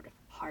some sort of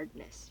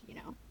hardness,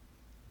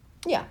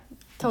 Yeah,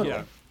 totally.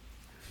 Yeah.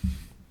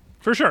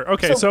 For sure.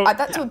 Okay, so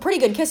that's a pretty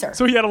good kisser.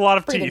 so he had a lot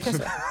of pretty good teeth.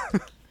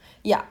 kisser.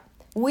 Yeah.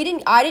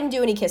 I didn't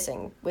do any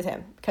kissing with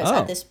him because Oh.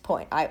 at this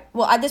point I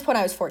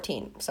was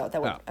 14, so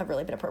that would Oh. have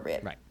really been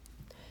appropriate. Right.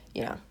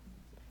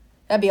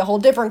 That'd be a whole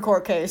different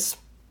court case.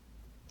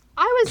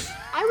 I was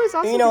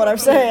also. You know what I'm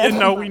saying?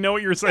 No, we know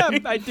what you're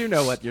saying. I do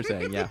know what you're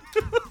saying. Yeah.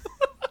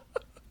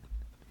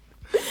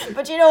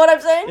 But you know what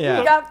I'm saying?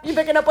 Yeah. You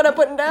picking up what I'm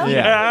putting down?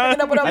 Yeah. You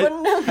picking up what I'm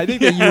putting down? I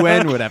think the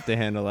UN would have to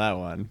handle that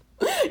one.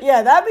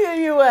 Yeah, that'd be a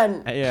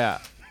UN. Yeah.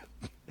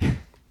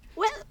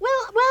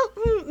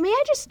 May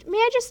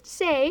I just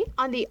say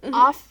on the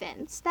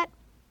offense that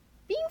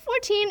being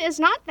 14 is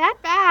not that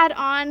bad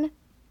on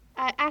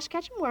Ash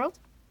Ketchum World.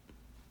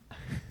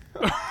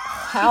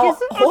 How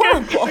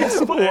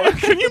horrible.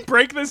 Can you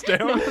break this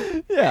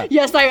down? Yeah.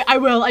 Yes, I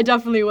will. I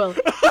definitely will.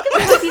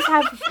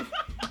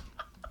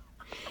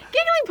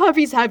 Giggling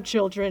puppies have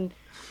children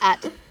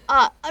at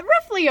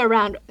roughly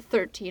around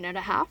 13 and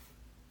a half.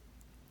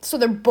 So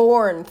they're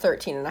born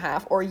 13 and a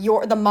half, or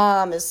the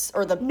mom is,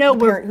 or the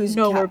parent who's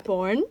we're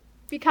born,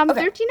 become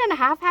 13 and a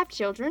half, have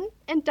children,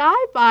 and die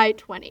by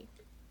 20.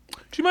 Do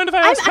you mind if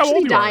I ask how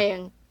old you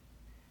dying.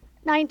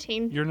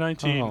 19. You're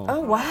 19. Oh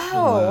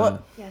wow.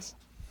 Yes.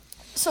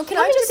 So can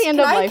Coming I to just the end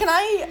can of I life. can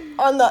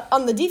I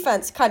on the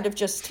defense kind of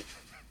just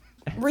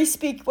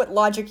re-speak what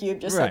logic you've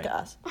just said to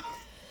us?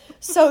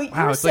 So Wow,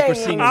 you're it's like we're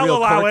saying seeing a I'll real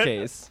allow court it.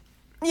 case.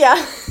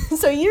 yeah.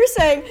 So you're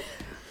saying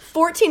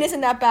 14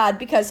 isn't that bad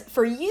because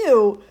for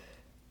you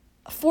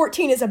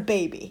 14 is a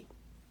baby.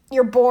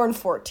 You're born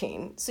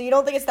 14. So you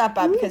don't think it's that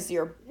bad because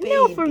you're a baby.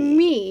 No, for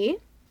me,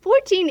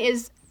 14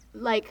 is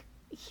like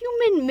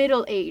human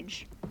middle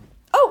age.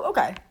 Oh,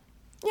 okay.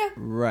 Yeah.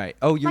 Right.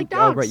 Oh, Like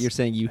dogs. right. You're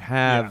saying you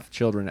have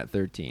children at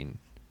 13.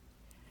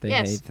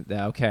 Yes.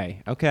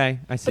 Okay.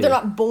 I see. But they're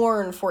not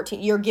born 14.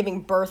 You're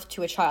giving birth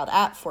to a child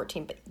at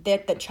 14,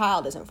 but the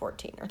child isn't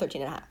 14 or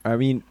 13 and a half. I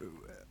mean,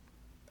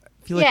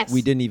 I feel like Yes.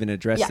 we didn't even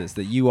address this,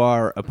 that you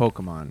are a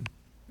Pokemon.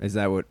 Is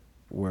that what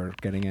we're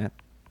getting at?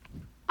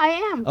 I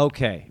am.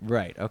 Okay,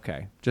 right,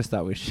 okay. Just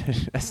thought we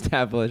should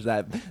establish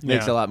that.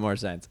 Makes a lot more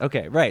sense.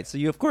 Okay, right. So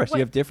you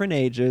have different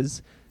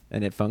ages,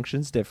 and it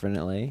functions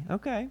differently.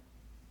 Okay.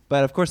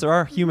 But of course there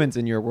are humans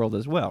in your world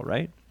as well,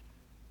 right?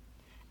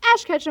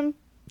 Ash Ketchum,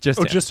 Just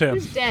him.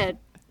 who's dead.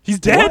 He's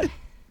dead?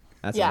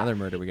 That's Yeah. another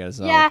murder we gotta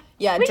solve. Yeah.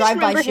 Yeah, We just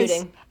drive-by remember his-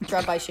 shooting.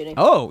 Drive-by shooting.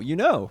 Oh, you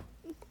know.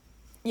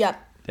 Yeah.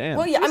 Damn.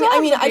 Well, yeah. It was I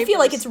all mean, in the I feel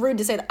like papers. it's rude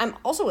to say that I'm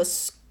also a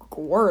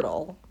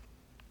Squirtle.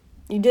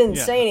 You didn't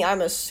Yeah. say any. I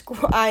am a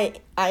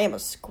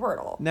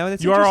Squirtle. No,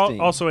 that's You are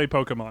interesting. also a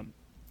Pokemon.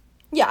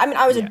 Yeah, I mean,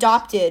 I was Yes.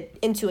 adopted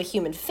into a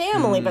human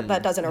family, but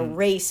that doesn't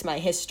erase my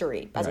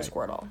history as a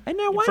Squirtle. And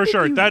now why For did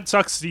sure. you- That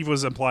sucks. Steve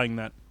was implying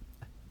that.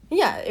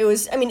 Yeah, it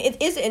was. I mean, it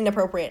is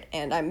inappropriate,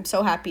 and I'm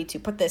so happy to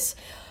put this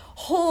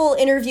whole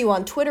interview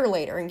on Twitter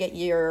later and get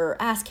your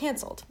ass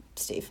canceled,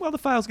 Steve. Well, the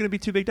file's going to be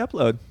too big to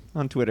upload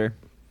on Twitter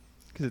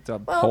because it's a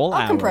Well, whole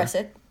I'll hour. compress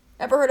it.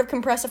 Ever heard of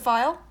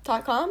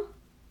compressafile.com?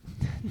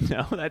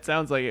 No, that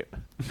sounds like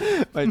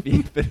it might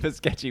be a bit of a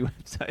sketchy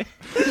website.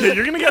 Yeah,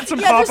 you're going to get some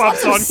Yeah, there's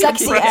pop-ups lots of on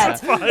sexy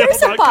ads. There's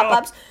some compressfile.com.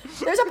 pop-ups.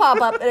 There's a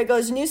pop-up and it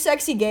goes new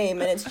sexy game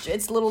and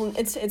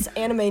it's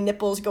anime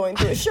nipples going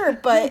through a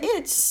shirt, but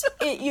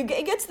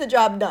it gets the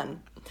job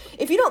done.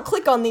 If you don't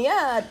click on the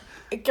ad,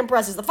 it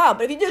compresses the file.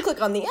 But if you do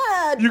click on the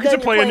ad, You get then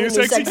to play you're a new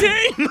playing sexy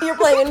game. You're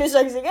playing a new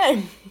sexy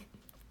game.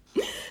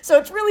 So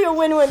it's really a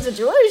win-win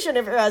situation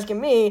if you're asking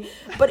me.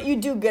 But you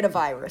do get a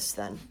virus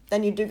then.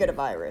 Then you do get a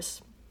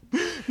virus.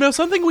 Now,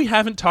 something we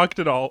haven't talked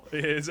at all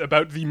is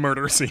about the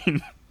murder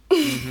scene.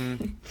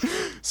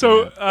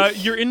 So,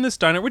 you're in this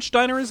diner. Which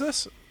diner is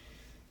this?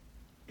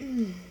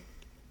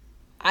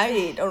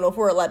 I don't know if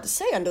we're allowed to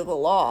say under the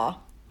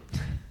law.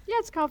 Yeah,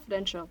 it's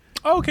confidential.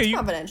 Oh, okay,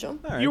 Confidential.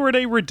 you were at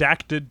a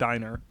redacted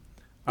diner.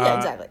 Yeah,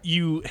 exactly.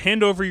 You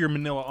hand over your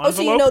manila envelope. Oh,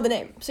 so you know the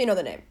name.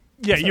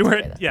 Yeah, So you were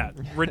it's okay at,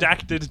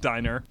 redacted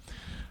diner.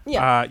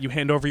 Yeah. You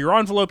hand over your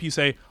envelope. You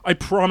say, "I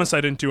promise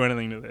I didn't do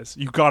anything to this.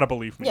 You gotta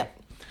believe me."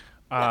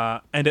 Yeah.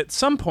 And at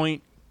some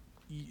point,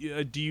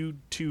 do you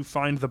two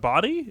find the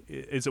body?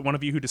 Is it one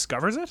of you who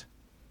discovers it?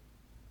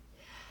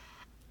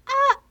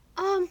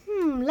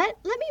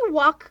 Let me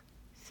walk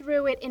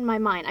through it in my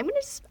mind. I'm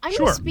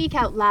Sure. gonna speak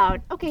out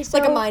loud. Okay, so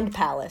Like a mind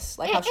palace,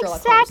 like how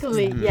Sherlock Holmes does.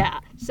 exactly, yeah.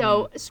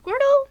 So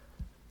Squirtle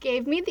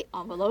gave me the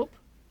envelope,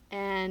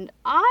 and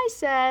I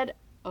said,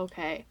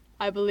 "Okay,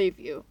 I believe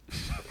you,"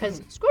 because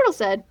Squirtle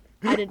said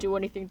I didn't do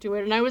anything to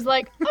it, and I was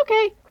like,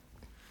 "Okay."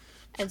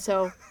 And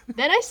so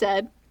then I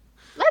said,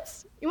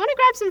 "You want to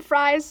grab some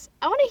fries?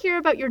 I want to hear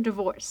about your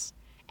divorce."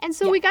 And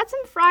so we got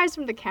some fries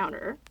from the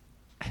counter.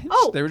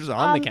 Oh, They were just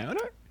on the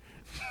counter?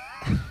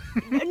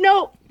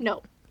 No.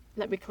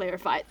 Let me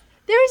clarify.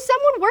 There is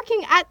someone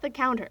working at the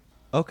counter.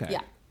 Okay.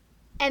 Yeah.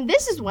 And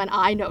this is when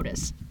I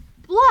noticed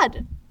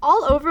blood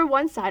all over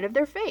one side of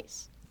their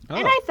face.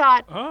 And I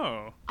thought,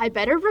 Oh. I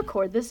better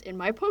record this in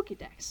my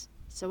Pokédex.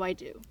 So I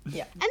do.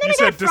 Yeah. And then You I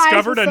said got fries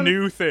discovered with a some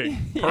new thing.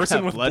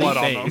 Person with bloody blood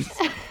on face.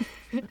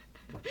 them.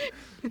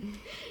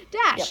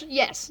 Dash,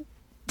 yes.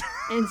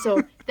 And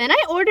so then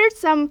I ordered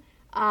some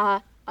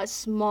a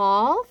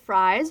small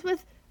fries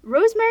with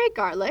rosemary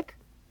garlic,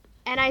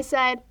 and I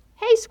said,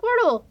 "Hey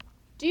Squirtle,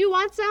 do you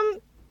want some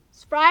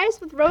fries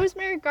with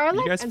rosemary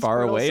garlic?" You guys And far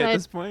Squirtle away said, at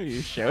this point? Are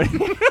you shouting?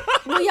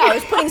 Well, yeah, I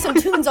was putting some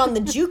tunes on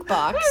the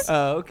jukebox.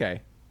 Oh,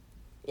 okay.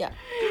 Yeah.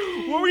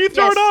 What were you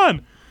throwing Yes.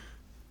 on?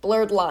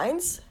 Blurred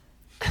Lines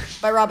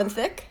by Robin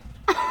Thicke.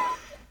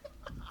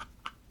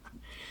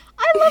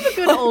 I I love a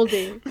good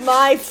oldie.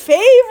 My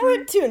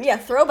favorite tune. Yeah,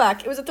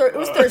 throwback. It was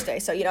Thursday,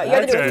 so you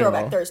had to do a Okay.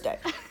 throwback Thursday.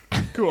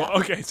 Cool.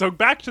 Okay, so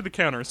back to the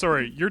counter.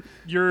 Sorry,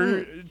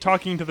 you're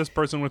talking to this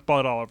person with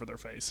blood all over their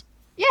face.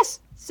 Yes.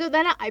 So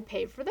then I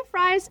paid for the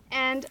fries,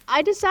 and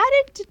I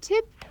decided to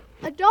tip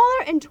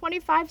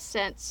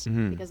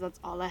 $1.25 because that's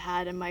all I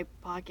had in my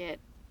pocket.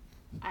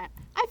 I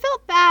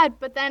felt bad,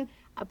 but then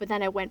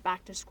I went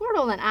back to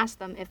Squirtle and asked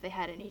them if they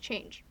had any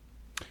change,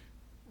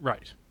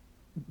 Right.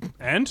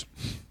 And?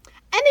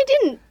 and they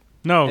didn't.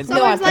 No. So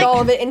No, I I was put like-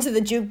 all of it into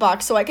the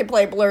jukebox so I could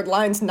play Blurred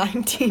Lines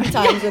 19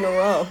 times in a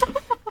row.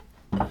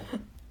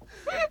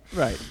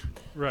 Right.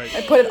 Right.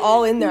 I put it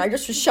all in there. I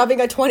just was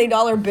shoving a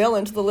 $20 bill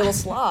into the little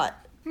slot.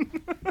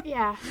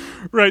 Yeah.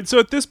 Right. So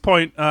at this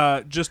point,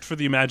 just for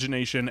the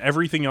imagination,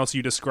 everything else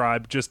you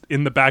described just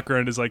in the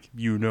background is like,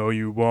 you know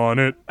you want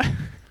it.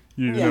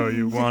 You know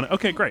you want it.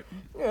 Okay, great.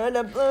 And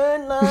the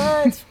Blurred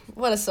Lines.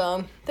 What a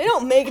song. They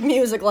don't make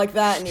music like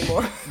that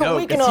anymore. No,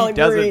 we can 'cause all he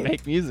agree. doesn't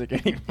make music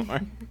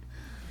anymore.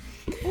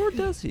 Or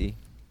does he?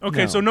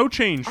 Okay, No. so no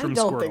change I from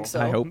don't Squirtle. think so.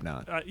 I hope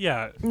not.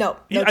 Yeah. No,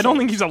 I don't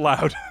think he's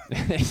allowed.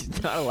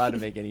 He's not allowed to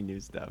make any new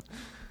stuff.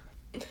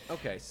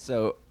 Okay,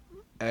 so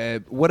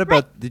what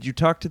about? Did you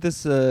talk to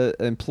this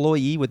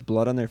employee with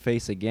blood on their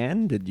face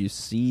again? Did you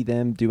see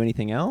them do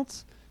anything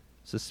else?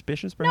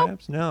 Suspicious,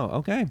 perhaps? No.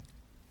 Okay.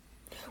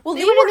 Well,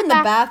 they went were in in the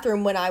the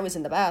bathroom when I was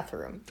in the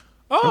bathroom.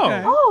 Oh.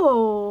 Okay.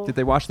 Oh. Did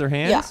they wash their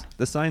hands? Yeah.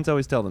 The signs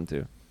always tell them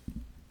to.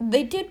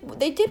 They did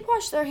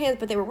wash their hands,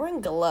 but they were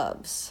wearing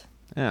gloves.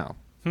 Oh,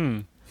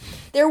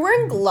 They were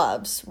wearing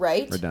gloves,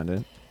 right?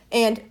 redundant.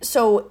 And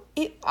so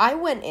I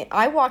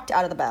walked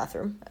out of the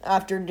bathroom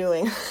after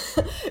doing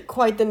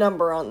quite the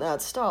number on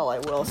that stall, I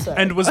will say.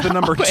 And was the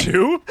number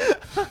 2?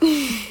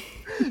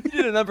 You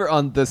did a number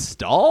on the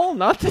stall,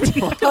 not the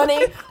toilet.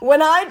 Honey,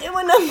 when I do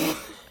a number...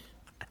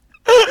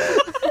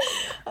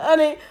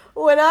 Honey,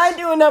 when I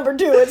do a number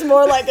 2, it's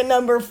more like a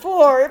number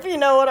 4, if you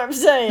know what I'm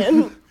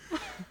saying.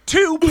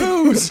 2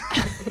 poos.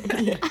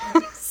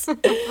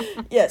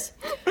 Yes.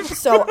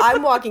 So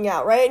I'm walking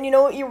out, right? And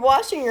you're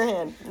washing your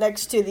hand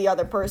next to the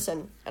other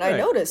person. And I Right.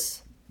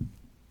 notice,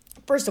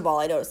 first of all,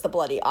 I notice the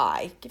bloody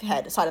eye,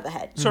 side of the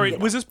head. Sorry, you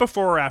know. was this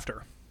before or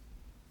after?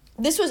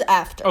 This was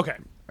after. Okay.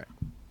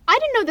 I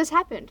didn't know this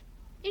happened.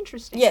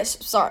 Interesting. Yes,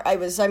 sorry. I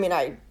was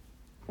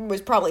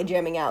probably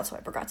jamming out, so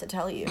I forgot to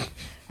tell you.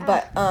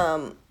 But,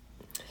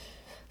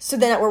 so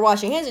then we're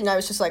washing hands, and I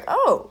was just like,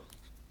 oh,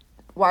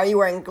 why are you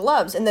wearing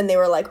gloves? And then they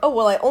were like, oh,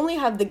 well, I only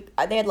have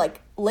they had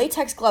like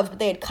latex gloves, but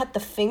they had cut the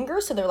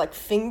fingers, so they're like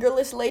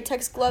fingerless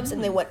latex gloves.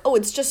 And they went, oh,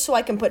 it's just so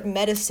I can put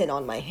medicine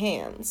on my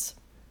hands.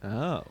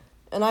 Oh.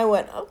 And I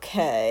went,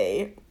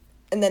 okay.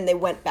 And then they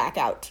went back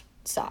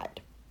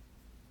outside.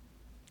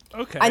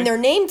 Okay. And their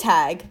name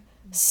tag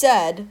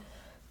said,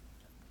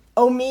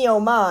 oh me, oh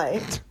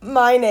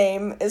my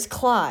name is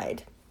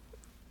Clyde.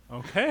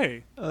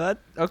 Okay. Oh,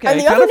 okay. And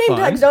the kinda other name fun.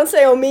 tags don't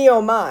say oh me,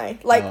 oh my.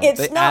 Like, Oh, it's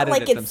they not added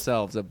like it it's...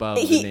 themselves above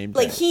the name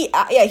tag.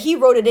 He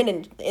wrote it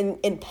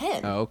in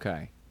pen. Oh,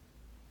 okay.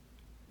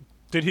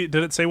 Did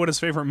it say what his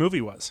favorite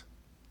movie was?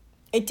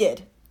 It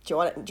did. Do you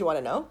want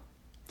to know?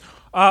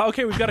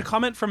 Okay, we've got a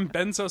comment from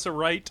Ben Sosa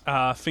Wright.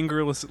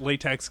 Fingerless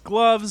latex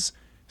gloves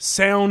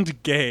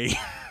sound gay.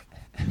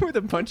 With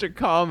a bunch of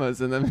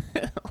commas in the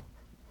middle.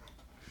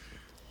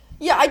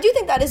 Yeah, I do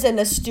think that is an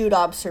astute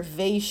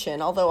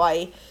observation, although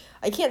I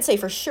can't say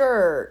for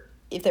sure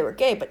if they were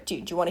gay, but do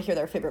you want to hear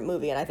their favorite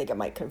movie? And I think it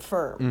might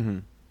confirm.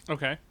 Mm-hmm.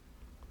 Okay.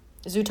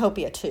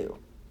 Zootopia 2.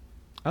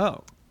 Oh,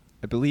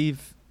 I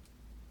believe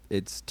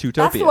it's Tutopia.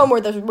 That's the one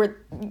where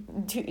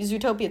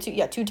Zootopia 2,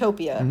 yeah,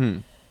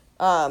 Tutopia.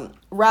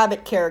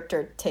 Rabbit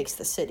character takes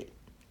the city.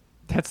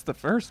 That's the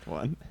first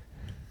one.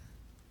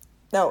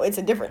 No, it's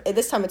a different.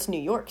 This time it's New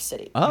York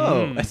City.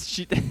 Oh,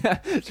 she's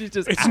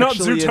just. It's not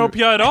actually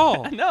Zootopia at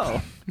all.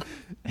 No.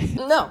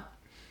 No.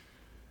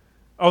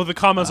 Oh, the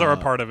commas are a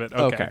part of it.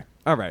 Okay.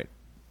 All right.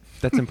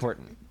 That's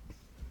important.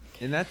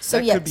 And that So,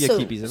 that yeah, could be a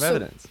key piece of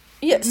evidence.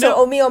 Yeah. So, No.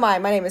 oh me, oh my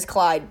name is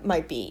Clyde.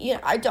 Might be. Yeah.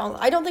 I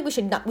don't think we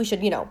should not. We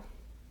should.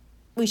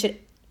 We should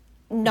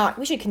not.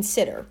 We should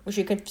consider. We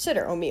should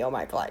consider. Oh me, oh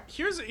my, Clyde.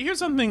 Here's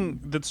something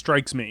that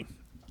strikes me.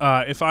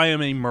 If I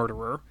am a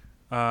murderer,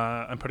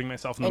 I'm putting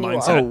myself in the And you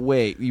mindset. Oh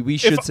wait, we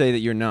should say that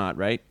you're not,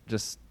 right?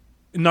 Just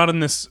Not in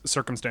this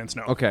circumstance,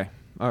 no. okay.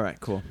 All right,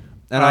 cool.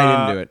 And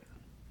I didn't do it.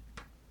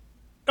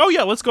 Oh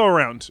yeah, let's go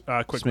around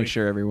quickly. Just make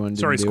sure everyone.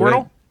 Sorry, didn't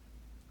Squirtle.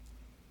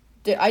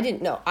 I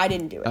didn't know. I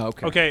didn't do it. Oh,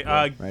 okay. Okay,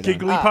 Right on.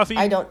 Giggly Puffy.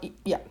 I don't.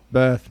 Yeah.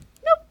 Beth.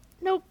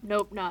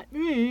 Nope, not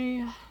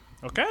me.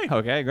 Okay.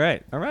 Okay,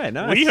 great. All right,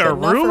 nice. We are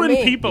Not for ruling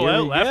me. people Here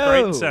out we left, go.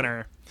 right, and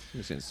center. I'm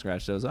just gonna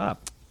scratch those off.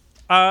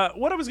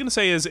 What I was going to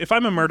say is, if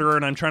I'm a murderer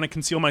and I'm trying to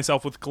conceal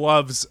myself with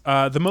gloves,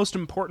 the most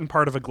important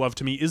part of a glove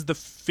to me is the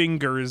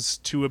fingers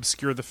to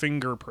obscure the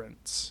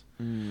fingerprints.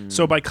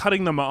 So by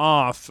cutting them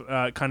off,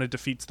 it kind of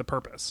defeats the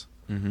purpose.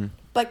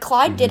 But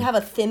Clyde did have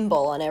a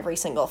thimble on every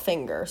single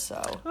finger,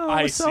 so Oh,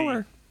 I a see.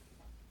 sewer.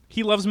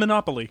 He loves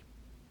Monopoly.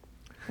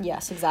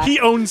 yes, exactly. He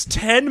owns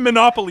 10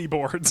 Monopoly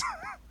boards.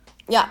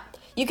 Yeah.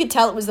 You could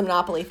tell it was the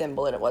Monopoly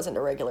thimble and it wasn't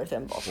a regular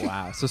thimble.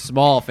 Wow. So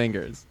small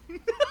fingers.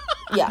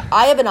 Yeah,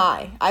 I have an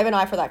eye. I have an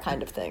eye for that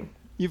kind of thing.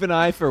 You have an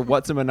eye for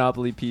what's a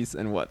Monopoly piece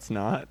and what's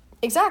not.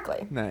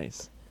 Exactly.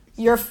 Nice.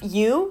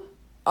 You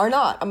are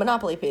not a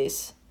Monopoly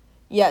piece.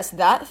 Yes,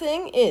 that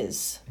thing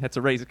is. That's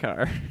a race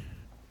car.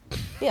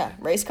 Yeah,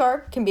 race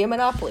car can be a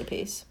Monopoly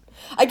piece.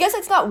 I guess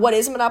it's not what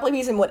is a Monopoly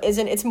piece and what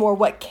isn't. It's more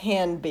what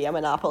can be a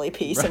Monopoly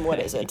piece and what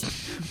isn't.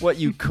 What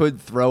you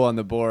could throw on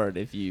the board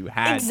if you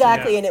had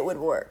Exactly, Yeah. and it would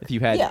work. If you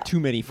had Yeah. too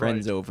many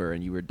friends Right. over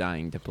and you were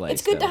dying to play.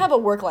 It's good to have a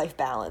work-life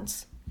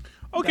balance.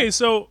 Okay,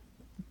 so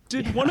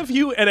did one of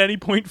you at any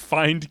point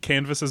find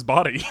Canvas's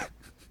body?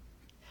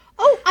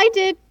 Oh, I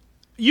did.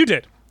 You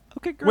did.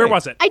 Okay, great. Where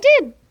was it? I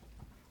did.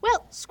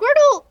 Well,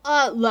 Squirtle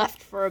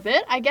left for a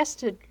bit, I guess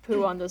to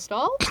poo on the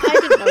stall. I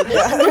didn't know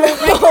this.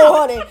 Oh,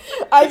 honey,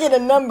 I did a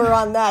number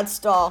on that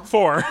stall.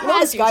 4. You know what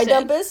a As you sky said.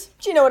 dump is?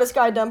 Do you know what a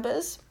sky dump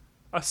is?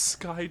 A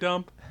sky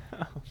dump.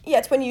 Yeah,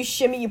 it's when you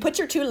shimmy. You put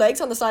your 2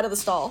 legs on the side of the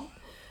stall,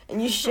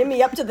 and you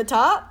shimmy up to the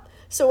top.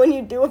 So when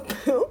you do a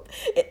poop,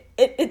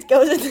 it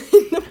goes in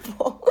the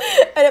bowl,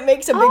 and it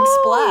makes a big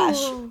splash.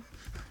 Oh,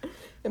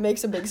 It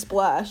makes a big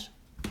splash.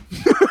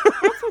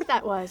 that's what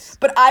that was.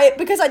 But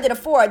because I did a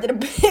 4, I did a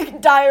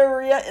big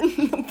diarrhea in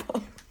the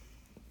bowl.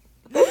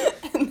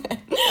 And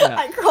then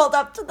I crawled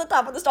up to the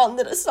top of the stall and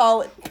did a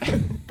solid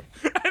poop.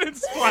 And it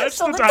splashed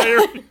So the the-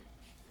 diary.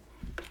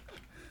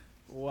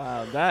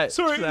 Wow, that.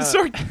 Sorry,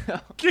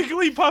 that,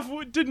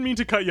 Gigglypuff didn't mean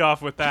to cut you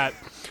off with that.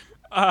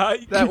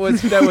 that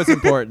was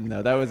important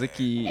though. That was a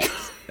key.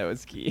 That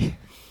was key.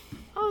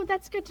 Oh,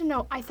 that's good to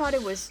know. I thought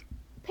it was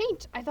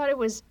paint. I thought it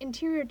was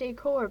interior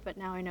decor, but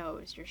now I know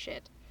it was your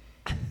shit.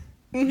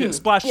 Yeah,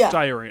 splashed Yeah.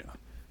 diarrhea.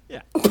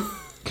 Yeah.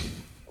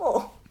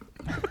 Oh.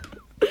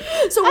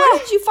 So where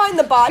did you find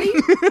the body?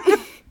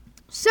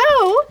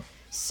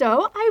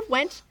 So I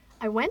went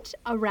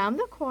around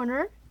the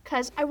corner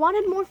because I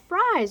wanted more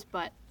fries,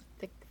 but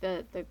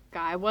the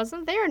guy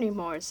wasn't there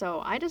anymore.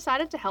 So I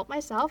decided to help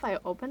myself. I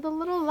opened a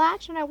little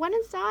latch and I went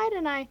inside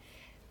and I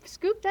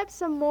scooped up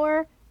some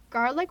more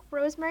garlic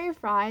rosemary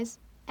fries,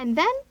 and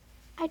then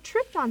I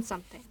tripped on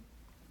something.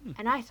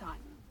 And I thought,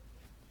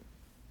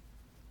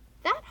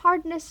 that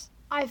hardness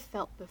I've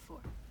felt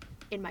before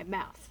in my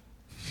mouth.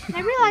 And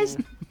I realized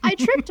I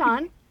tripped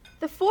on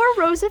the 4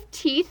 rows of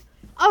teeth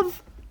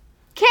of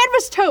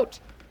Canvas Tote.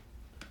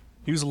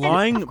 He was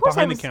lying of course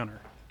I behind the was- counter.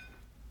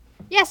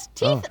 Yes,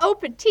 teeth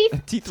open.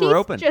 Teeth. Teeth were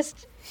open.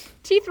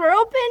 Teeth were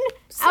open.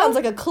 Sounds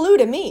like a clue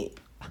to me.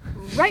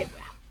 Right.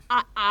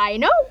 I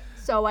know.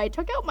 So I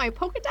took out my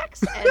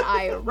Pokedex and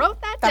I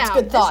wrote that That's down.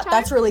 good thought. This time,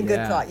 That's really good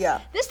Yeah. thought,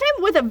 yeah. This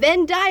time with a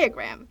Venn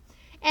diagram.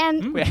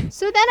 And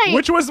so then I...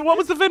 What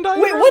was the Venn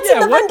diagram? Wait, what's in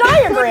the Venn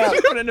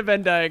diagram? Put in a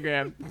Venn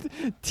diagram.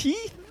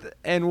 Teeth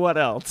and what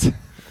else?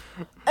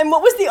 And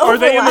what was the Are overlap?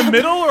 they in the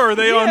middle or are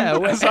they Yeah,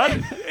 on?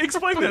 what-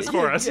 Explain this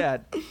for us. Yeah.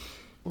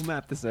 We'll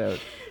map this out.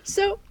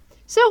 So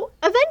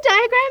a Venn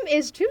diagram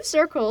is 2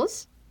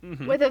 circles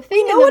with a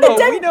thing We know in what the a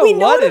middle. we know we know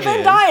what what a it Venn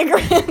is.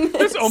 diagram is.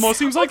 This almost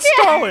seems like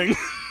stalling.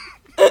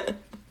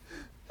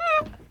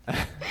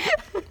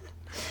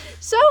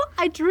 So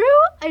I drew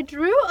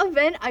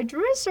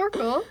a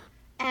circle,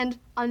 and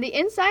on the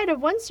inside of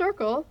one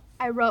circle,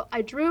 I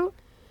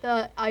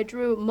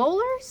drew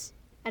molars,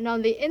 and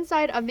on the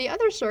inside of the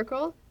other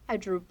circle, I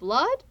drew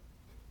blood,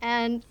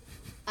 and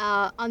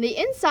on the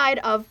inside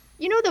of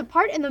the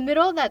part in the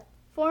middle that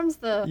forms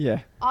the Yeah.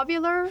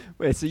 ovular.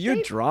 Wait, so you're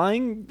shape?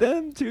 drawing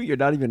them too? You're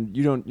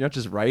not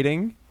just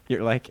writing.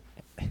 You're like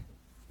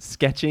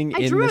sketching I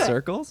in drew the it.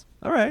 circles.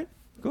 All right,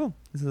 cool.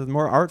 This is a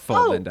more artful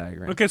Oh. Venn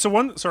diagram. Okay, so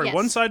one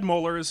Yes. side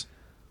molars,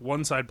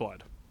 one side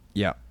blood.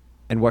 Yeah.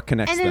 And what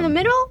connects And them? in the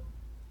middle,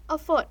 a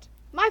foot,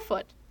 my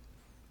foot.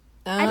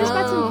 I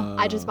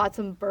just bought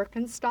some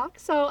Birkenstock,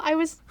 so I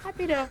was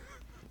happy to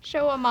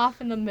show him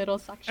off in the middle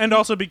section. And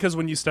also because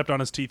when you stepped on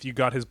his teeth, you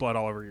got his blood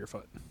all over your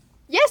foot.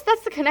 Yes,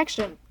 that's the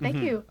connection. Thank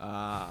you.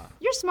 Ah.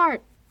 You're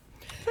smart.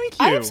 Thank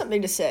you. I have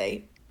something to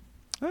say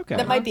Okay.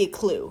 that might be a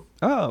clue.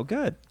 Oh,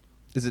 good.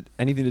 Is it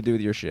anything to do with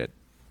your shit?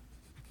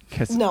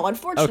 'Cause- No,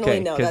 unfortunately, Okay,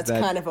 no. 'cause That's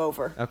that- kind of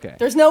over. Okay.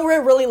 There's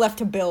nowhere really left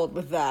to build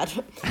with that.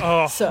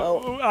 Oh,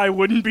 So- I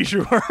wouldn't be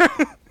sure.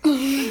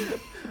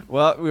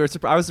 Well,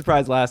 I was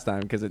surprised last time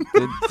because it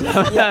did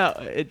somehow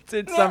it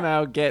did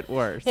somehow get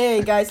worse.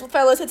 Hey, guys,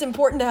 fellas, it's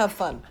important to have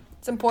fun.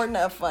 It's important to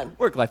have fun.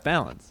 Work-life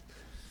balance.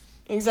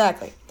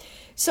 Exactly.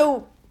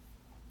 So,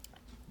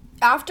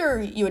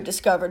 after you had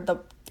discovered the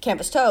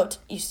Canvas Tote,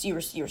 you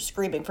were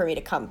screaming for me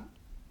to come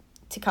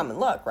and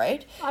look,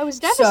 right? I was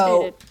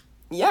devastated. So,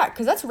 yeah,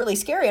 because that's really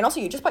scary. And also,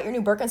 you just put your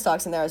new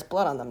Birkenstocks and there is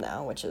blood on them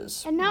now, which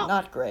is And now-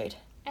 not great.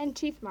 And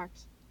teeth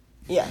marks.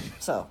 Yeah,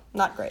 so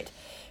not great.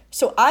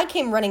 So I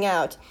came running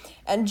out,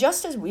 and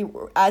just as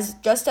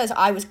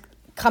I was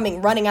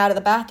running out of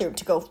the bathroom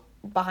to go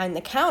behind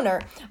the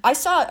counter, I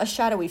saw a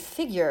shadowy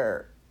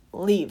figure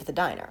leave the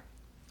diner.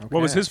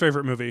 What was his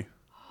favorite movie?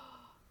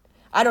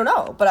 I don't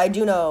know, but I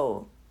do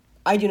know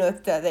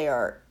that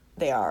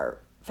they are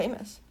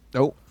famous.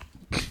 Oh.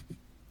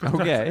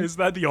 Okay. Is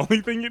that the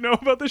only thing you know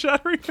about the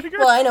shadowy figure?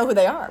 Well, I know who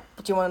they are,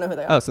 but do you want to know who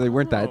they are? Oh, so they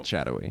weren't that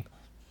shadowy.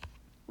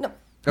 No.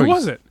 Who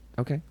was it?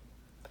 Okay.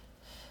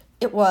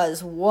 It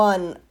was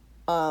one.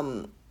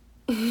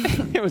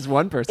 It was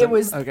one person. It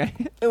was okay.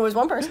 It was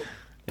one person,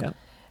 Yeah.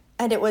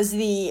 and it was.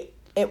 You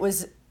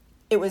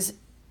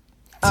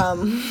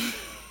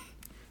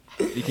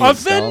A can't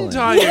Venn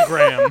stall it.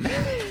 diagram.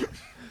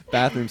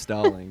 Bathroom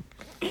stalling.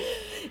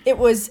 It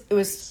was.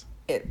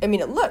 I mean,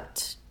 it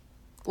looked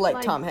like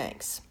Like- Tom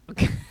Hanks.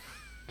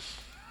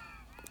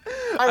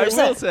 I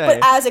will say, but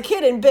as a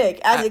kid and big,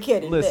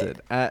 listen,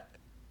 big.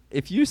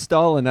 if you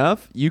stall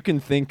enough, you can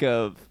think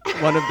of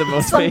one of the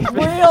most Some famous,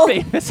 real-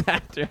 famous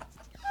actors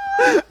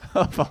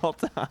of all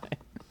time.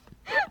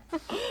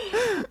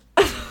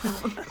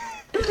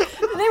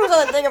 The name was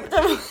on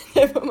the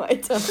tip of my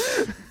tongue.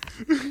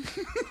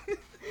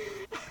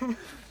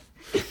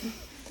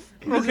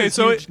 Okay,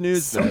 so Huge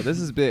news though. This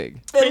is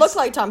big. It looked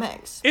like Tom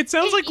Hanks. it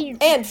sounds like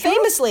And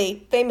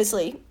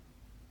famously,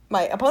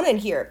 my opponent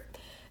here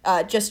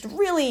just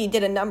really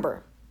did a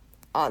number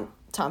on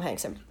Tom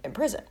Hanks in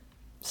prison.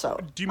 So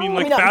Do you mean I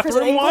like not in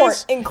prison,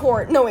 bathroom-wise? in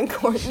court, no,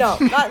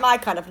 not my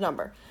kind of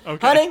number.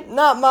 Okay. Honey,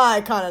 not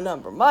my kind of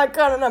number. My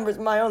kind of number is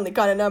my only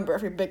kind of number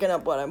if you're picking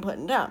up what I'm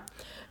putting down.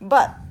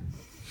 But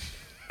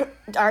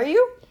are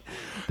you?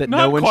 That Not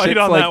no one quite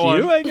shits on like that one.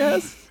 you, I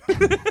guess.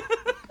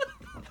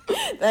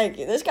 Thank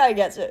you. This guy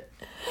gets it.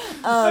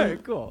 All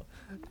right, cool.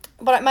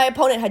 But my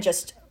opponent had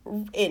just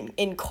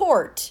in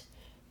court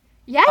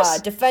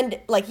Yes.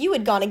 defended, like you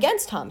had gone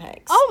against Tom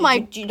Hanks. Oh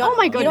my- You oh don't,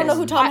 my You don't know goodness.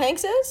 who Tom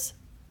Hanks is?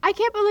 I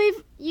can't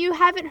believe you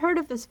haven't heard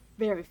of this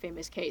very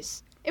famous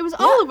case. It was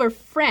all over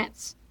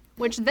France,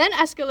 which then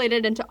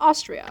escalated into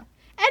Austria.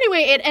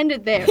 Anyway, it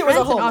ended there, It was a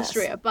France whole and mess.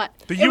 Austria. But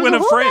The it was UN a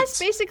of whole France. mess.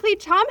 Basically,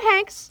 Tom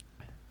Hanks.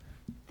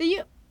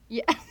 Yeah,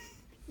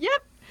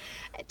 yep.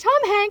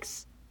 Tom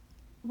Hanks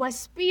was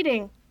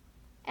speeding,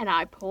 and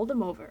I pulled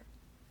him over,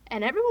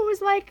 and everyone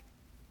was like,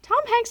 "Tom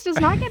Hanks does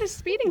not get a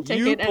speeding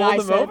ticket." You and pulled I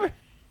him said, over?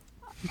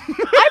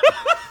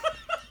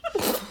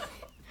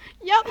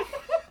 "Yep."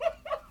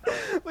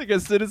 Like a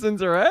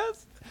citizen's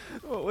arrest?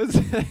 What was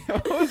this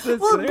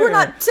Well, scenario? we're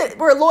not.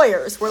 We're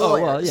lawyers. We're Oh,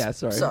 lawyers. well, yeah,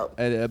 sorry. So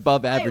An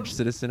above average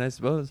citizen, I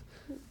suppose.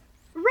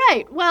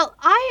 Right. Well,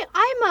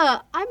 I'm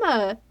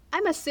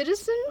a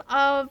citizen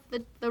of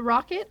the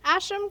Rocket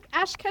Asham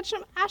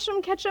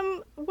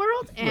Ketchum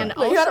world, and Right.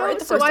 No, you got it also right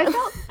the so first I time.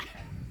 felt.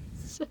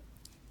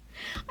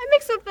 I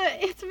mix up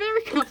it's a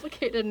very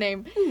complicated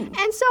name,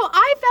 and so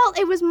I felt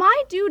it was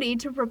my duty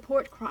to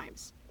report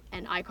crimes,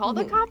 and I called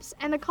the cops,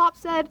 and the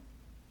cops said,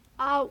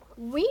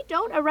 "We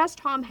don't arrest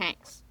Tom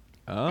Hanks."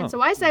 Oh. And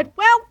so I said,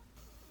 "Well,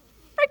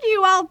 frick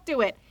you, I'll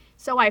do it."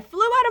 So I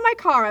flew out of my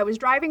car. I was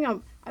driving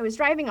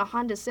a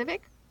Honda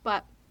Civic,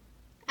 but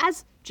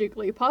as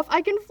Jigglypuff,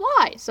 I can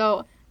fly.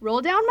 So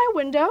roll down my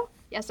window.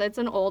 Yes, it's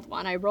an old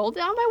one. I rolled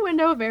down my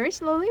window very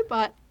slowly,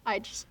 but I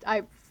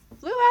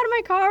flew out of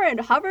my car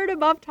and hovered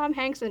above Tom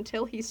Hanks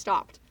until he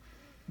stopped.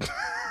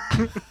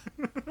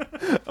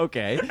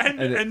 Okay.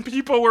 and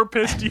people were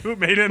pissed you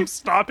made him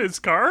stop his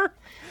car?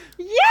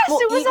 Yes, well,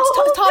 it was a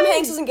whole Tom thing.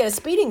 Hanks doesn't get a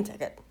speeding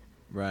ticket.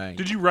 Right.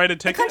 Did you write a The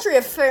ticket? country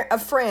of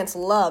France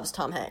loves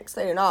Tom Hanks.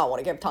 They do not want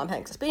to give Tom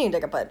Hanks a speeding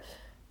ticket, but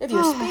if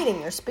you're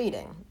speeding, you're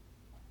speeding.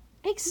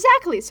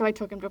 Exactly. So I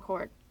took him to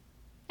court,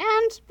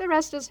 and the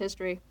rest is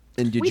history.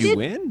 And did we you did-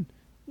 win?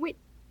 We,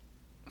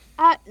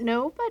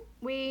 no, but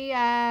we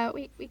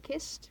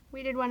kissed.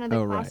 We did one of the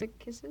Oh, right. classic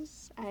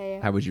kisses.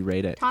 How would you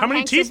rate it? Tom How many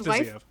Hanks' teeth does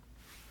wife, he have?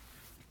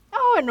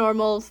 Oh, a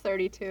normal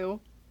 32.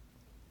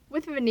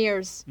 With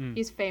veneers.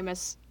 He's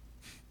famous.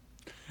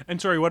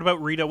 And sorry, what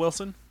about Rita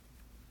Wilson?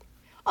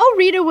 Oh,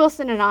 Rita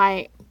Wilson and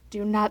I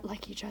do not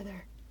like each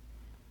other.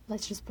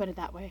 Let's just put it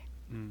that way.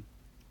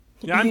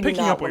 Yeah, I'm You do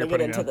picking not up what want you're to get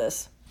putting into down.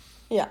 this.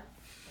 Yeah.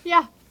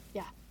 Yeah.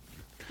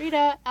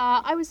 Rita,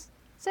 I was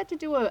set to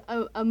do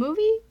a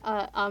movie.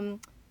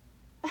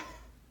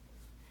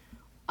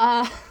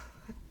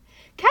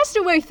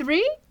 Castaway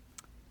 3?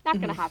 Not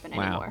gonna happen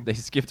Wow. anymore. They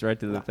skipped right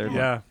to the third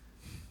Yeah.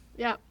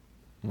 Yeah.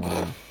 one.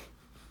 Wow.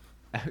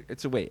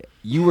 So wait,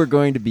 you were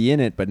going to be in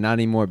it, but not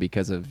anymore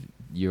because of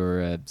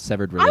your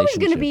severed I relationship.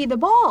 was gonna be the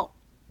ball.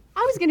 I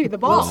was gonna be the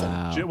ball.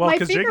 Wow. Well, My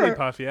because finger-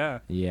 Jigglypuff, yeah.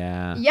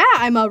 Yeah. Yeah,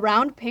 I'm a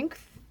round pink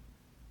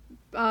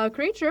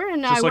creature,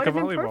 and Just I like would a have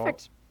been volleyball.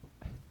 perfect.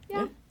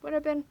 Yeah, would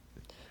have been.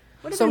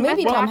 So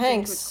maybe Tom backed into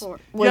Hanks its core.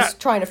 was Yeah.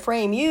 trying to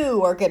frame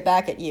you or get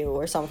back at you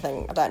or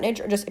something of that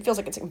nature. Just it feels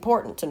like it's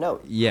important to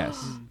note.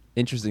 Yes.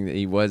 Interesting that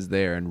he was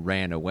there and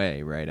ran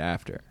away right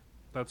after.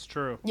 That's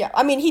true. Yeah,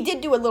 I mean he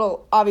did do a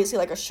little, obviously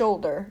like a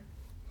shoulder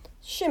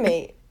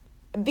shimmy,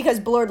 because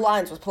Blurred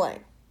Lines was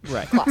playing.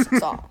 Right. Classic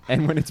song.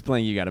 And when it's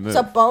playing, you got to move. It's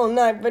up all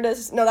night for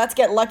this. No, that's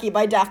Get Lucky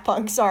by Daft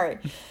Punk. Sorry.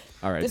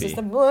 R.I.P. This is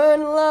the Blurred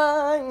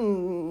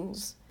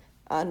Lines.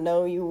 I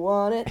know you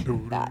want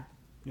it. That.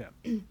 Yeah.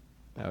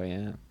 Oh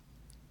yeah.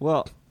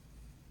 Well.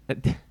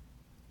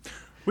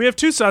 We have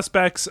two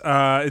suspects.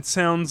 It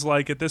sounds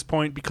like at this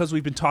point, because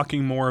we've been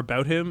talking more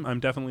about him, I'm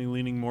definitely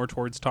leaning more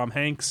towards Tom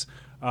Hanks.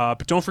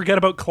 But don't forget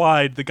about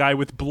Clyde, the guy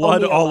with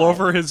blood Only all alive.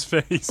 over his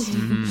face,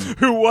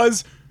 who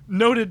was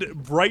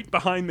noted right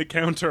behind the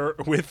counter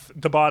with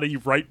the body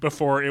right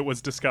before it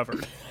was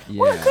discovered.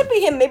 Yeah. Or it could be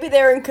him. Maybe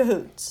they're in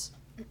cahoots.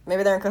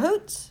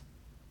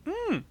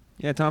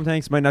 Yeah, Tom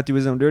Hanks might not do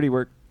his own dirty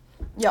work.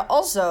 Yeah,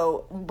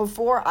 also,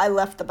 before I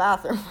left the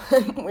bathroom,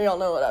 we all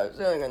know what I was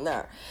doing in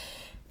there,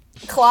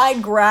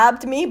 Clyde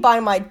grabbed me by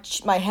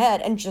my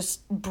head and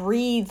just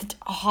breathed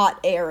hot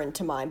air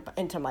into my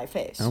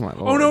face. Oh my lord.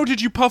 Oh no,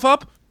 did you puff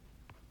up?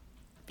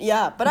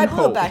 Yeah, but I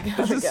blew it back out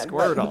It's a again.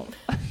 but- Squirtle.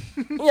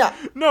 yeah,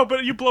 No,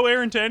 but you blow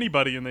air into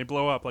anybody and they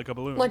blow up like a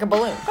balloon. like a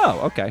balloon.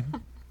 Oh, okay.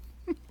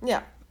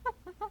 Yeah.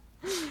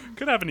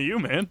 Could happen to you,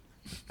 man.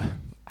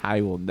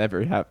 I will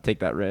never take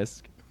that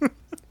risk. So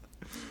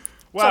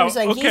Wow, I'm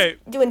saying okay.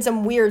 he's doing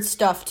some weird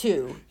stuff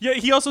too. Yeah,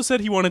 he also said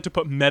he wanted to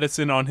put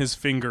medicine on his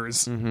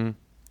fingers,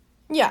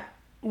 Yeah.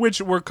 which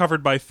were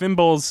covered by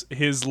thimbles,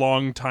 his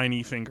long,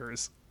 tiny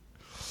fingers.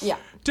 Yeah.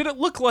 Did it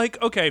look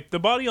like, okay, the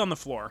body on the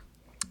floor?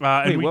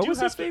 And Wait, we what do was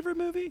have his favorite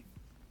movie?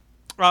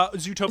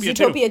 Zootopia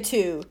 2. Zootopia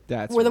 2.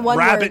 That's where the right. one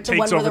Rabbit where,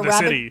 takes the one over where the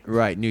rabbit, city.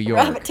 Right, New York.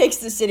 Rabbit takes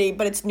the city,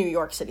 but it's New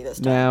York City this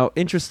time. Now,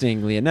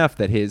 interestingly enough,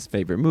 that his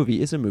favorite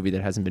movie is a movie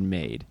that hasn't been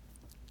made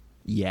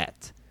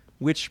yet,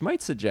 which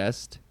might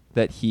suggest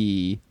that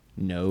he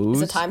knows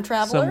Is a time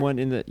traveler? someone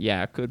in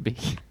the could be.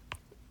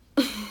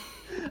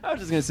 I was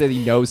just gonna say that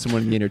he knows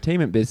someone in the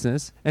entertainment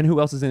business, and who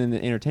else is in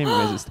the entertainment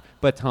business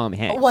but Tom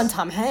Hanks, One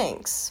Tom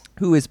Hanks.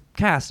 who is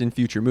cast in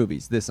future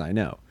movies. This I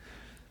know.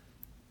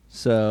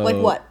 So, Like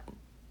what?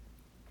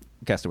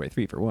 Castaway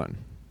 3 for one.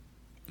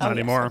 Not yes,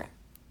 anymore. okay.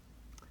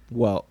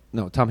 Well,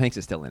 no, Tom Hanks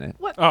is still in it.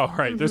 What? Oh,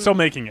 right. They're still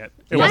making it.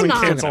 It Yeah, wasn't I'm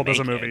not. canceled as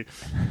a Still gonna movie. make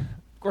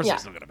Of course Yeah. they're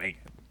still going to make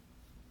it.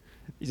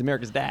 He's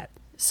America's dad.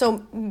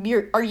 So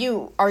are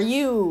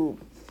you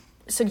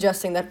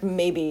suggesting that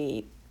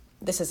maybe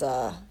this is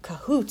a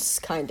cahoots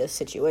kind of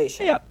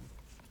situation? Yep.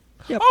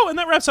 Oh, and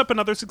that wraps up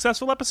another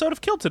successful episode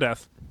of Killed to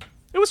Death.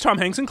 It was Tom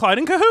Hanks and Clyde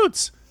in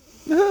cahoots.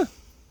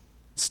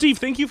 Steve,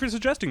 thank you for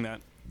suggesting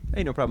that.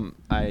 Hey, no problem.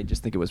 I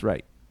just think it was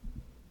right.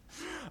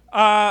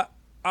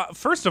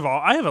 First of all,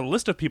 I have a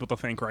list of people to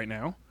thank right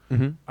now.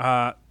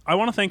 I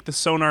want to thank the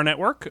Sonar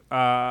Network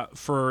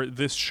for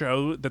this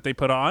show that they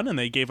put on, and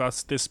they gave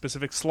us this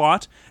specific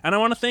slot. And I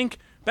want to thank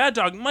Bad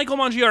Dog, Michael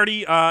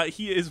Mongiardi.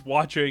 He is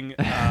watching.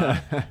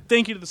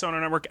 Thank you to the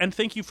Sonar Network, and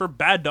thank you for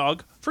Bad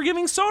Dog for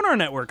giving Sonar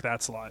Network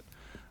that slot.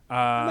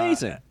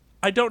 Amazing.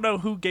 I don't know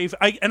who gave...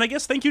 and I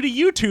guess thank you to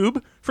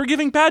YouTube for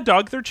giving Bad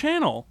Dog their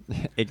channel.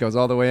 It goes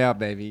all the way up,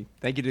 baby.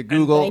 Thank you to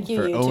Google Thank you,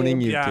 for YouTube.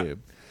 owning Yeah. YouTube.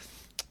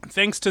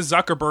 Thanks to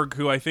Zuckerberg,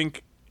 who I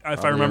think,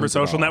 if I he remember owns it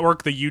Social all.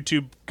 Network, the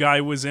YouTube guy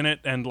was in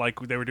it, and like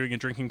they were doing a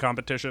drinking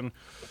competition,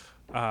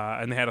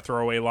 and they had a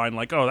throwaway line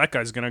like, "Oh, that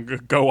guy's gonna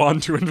go on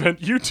to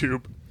invent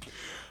YouTube."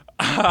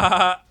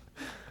 I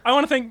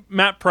want to thank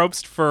Matt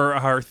Probst for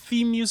our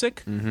theme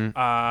music.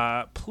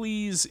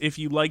 Please, if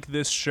you like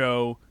this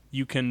show,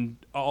 you can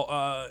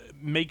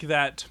make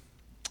that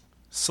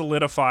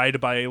solidified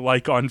by a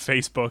like on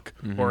Facebook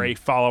or a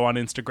follow on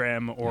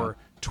Instagram or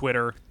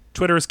Twitter.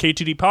 Twitter is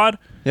KTD Pod.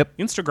 Yep.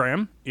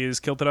 Instagram is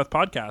Kill to Death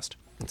Podcast.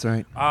 That's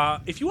right.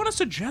 If you want to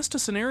suggest a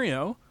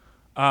scenario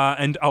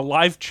and a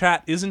live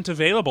chat isn't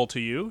available to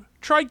you,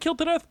 try Kill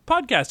to Death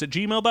Podcast at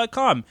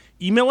gmail.com.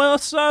 Email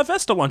us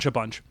Vesta Lunch a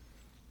bunch.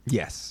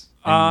 Yes.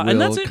 and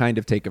And that's we'll it. kind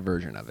of take a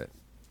version of it.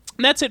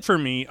 And that's it for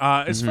me.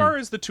 As far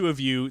as the two of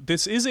you,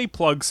 this is a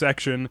plug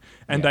section,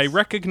 and I Yes.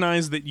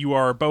 recognize that you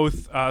are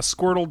both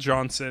Squirtle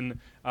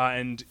Johnson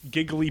and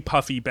Giggly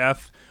Puffy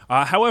Beth.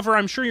 However,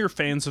 I'm sure you're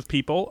fans of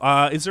people.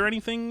 Is there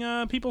anything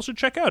people should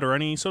check out or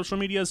any social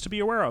medias to be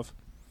aware of?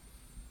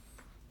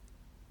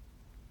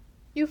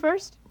 You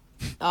first?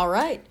 All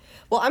right.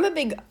 Well, I'm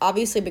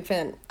obviously a big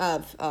fan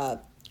of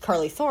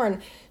Carley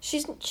Thorne.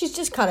 She's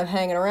just kind of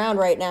hanging around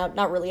right now.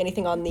 Not really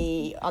anything on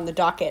the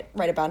docket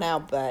right about now,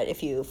 but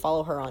if you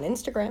follow her on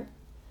Instagram,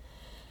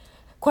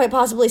 quite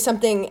possibly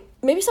something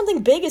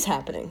big is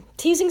happening.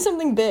 Teasing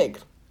something big.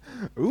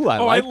 Ooh, I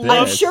Oh, like I this.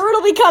 love- I'm sure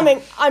it'll be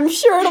coming.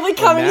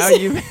 Now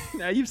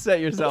soon. you've set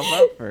yourself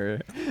up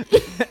for.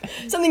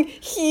 Something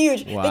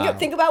huge. Wow.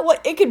 Think about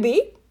what it could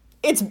be.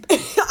 It's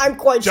I'm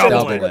quite sure it's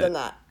Double bigger it. than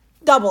that.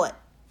 Double it.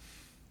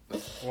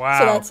 Wow.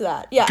 So that's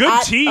that. Yeah.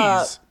 Good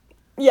tease.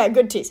 Yeah,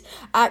 good tease.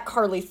 At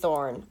Carley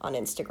Thorne on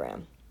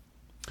Instagram.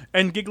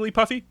 And Giggly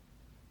Puffy?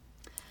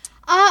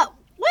 Well,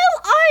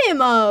 I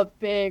am a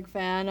big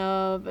fan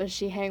of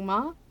Cihang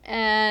Ma,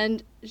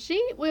 and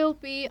she will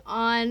be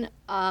on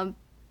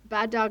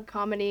Bad Dog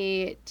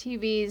Comedy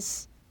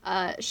TV's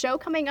show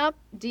coming up,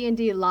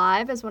 D&D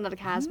Live, as one of the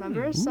cast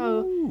members.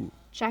 So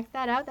check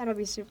that out. That'll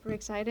be super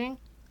exciting.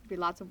 There'll be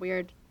lots of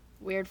weird,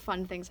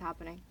 fun things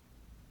happening.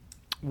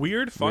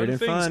 Weird, fun Weird and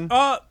things.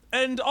 fun.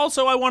 And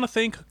also, I want to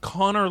thank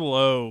Connor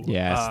Lowe.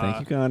 Yes, thank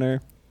you,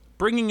 Connor.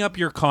 Bringing up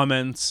your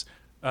comments,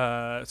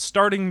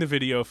 starting the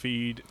video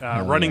feed,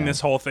 running yeah.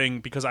 this whole thing,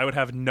 because I would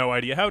have no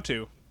idea how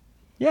to.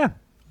 Yeah,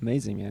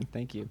 amazing, man.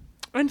 Thank you.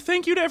 And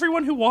thank you to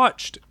everyone who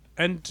watched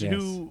and Yes.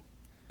 who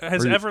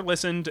has ever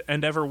listened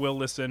and ever will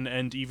listen,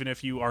 and even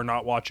if you are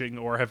not watching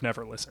or have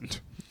never listened.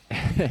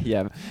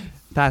 Yeah,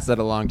 pass that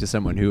along to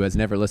someone who has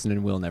never listened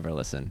and will never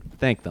listen.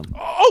 Thank them.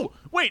 Oh,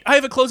 wait, I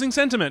have a closing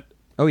sentiment.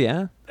 Oh,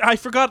 yeah? I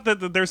forgot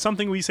that there's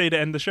something we say to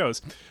end the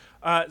shows.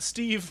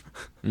 Steve,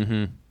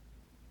 to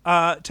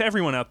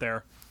everyone out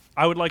there,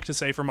 I would like to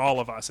say from all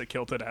of us at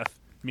Kill to Death,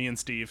 me and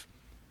Steve,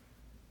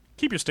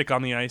 keep your stick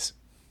on the ice.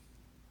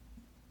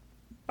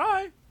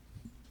 Bye.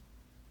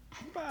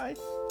 Bye.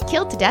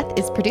 Killed to Death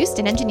is produced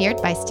and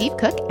engineered by Steve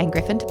Cook and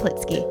Griffin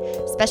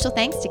Toplitsky. Special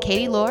thanks to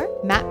Katie Lohr,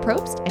 Matt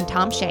Probst, and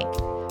Tom Shank.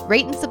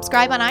 Rate and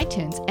subscribe on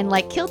iTunes and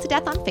like Killed to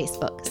Death on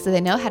Facebook so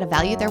they know how to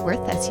value their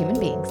worth as human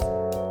beings.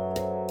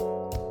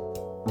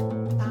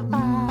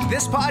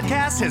 This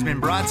podcast has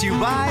been brought to you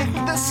by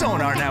the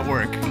Sonar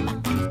Network.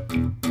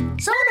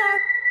 Sonar!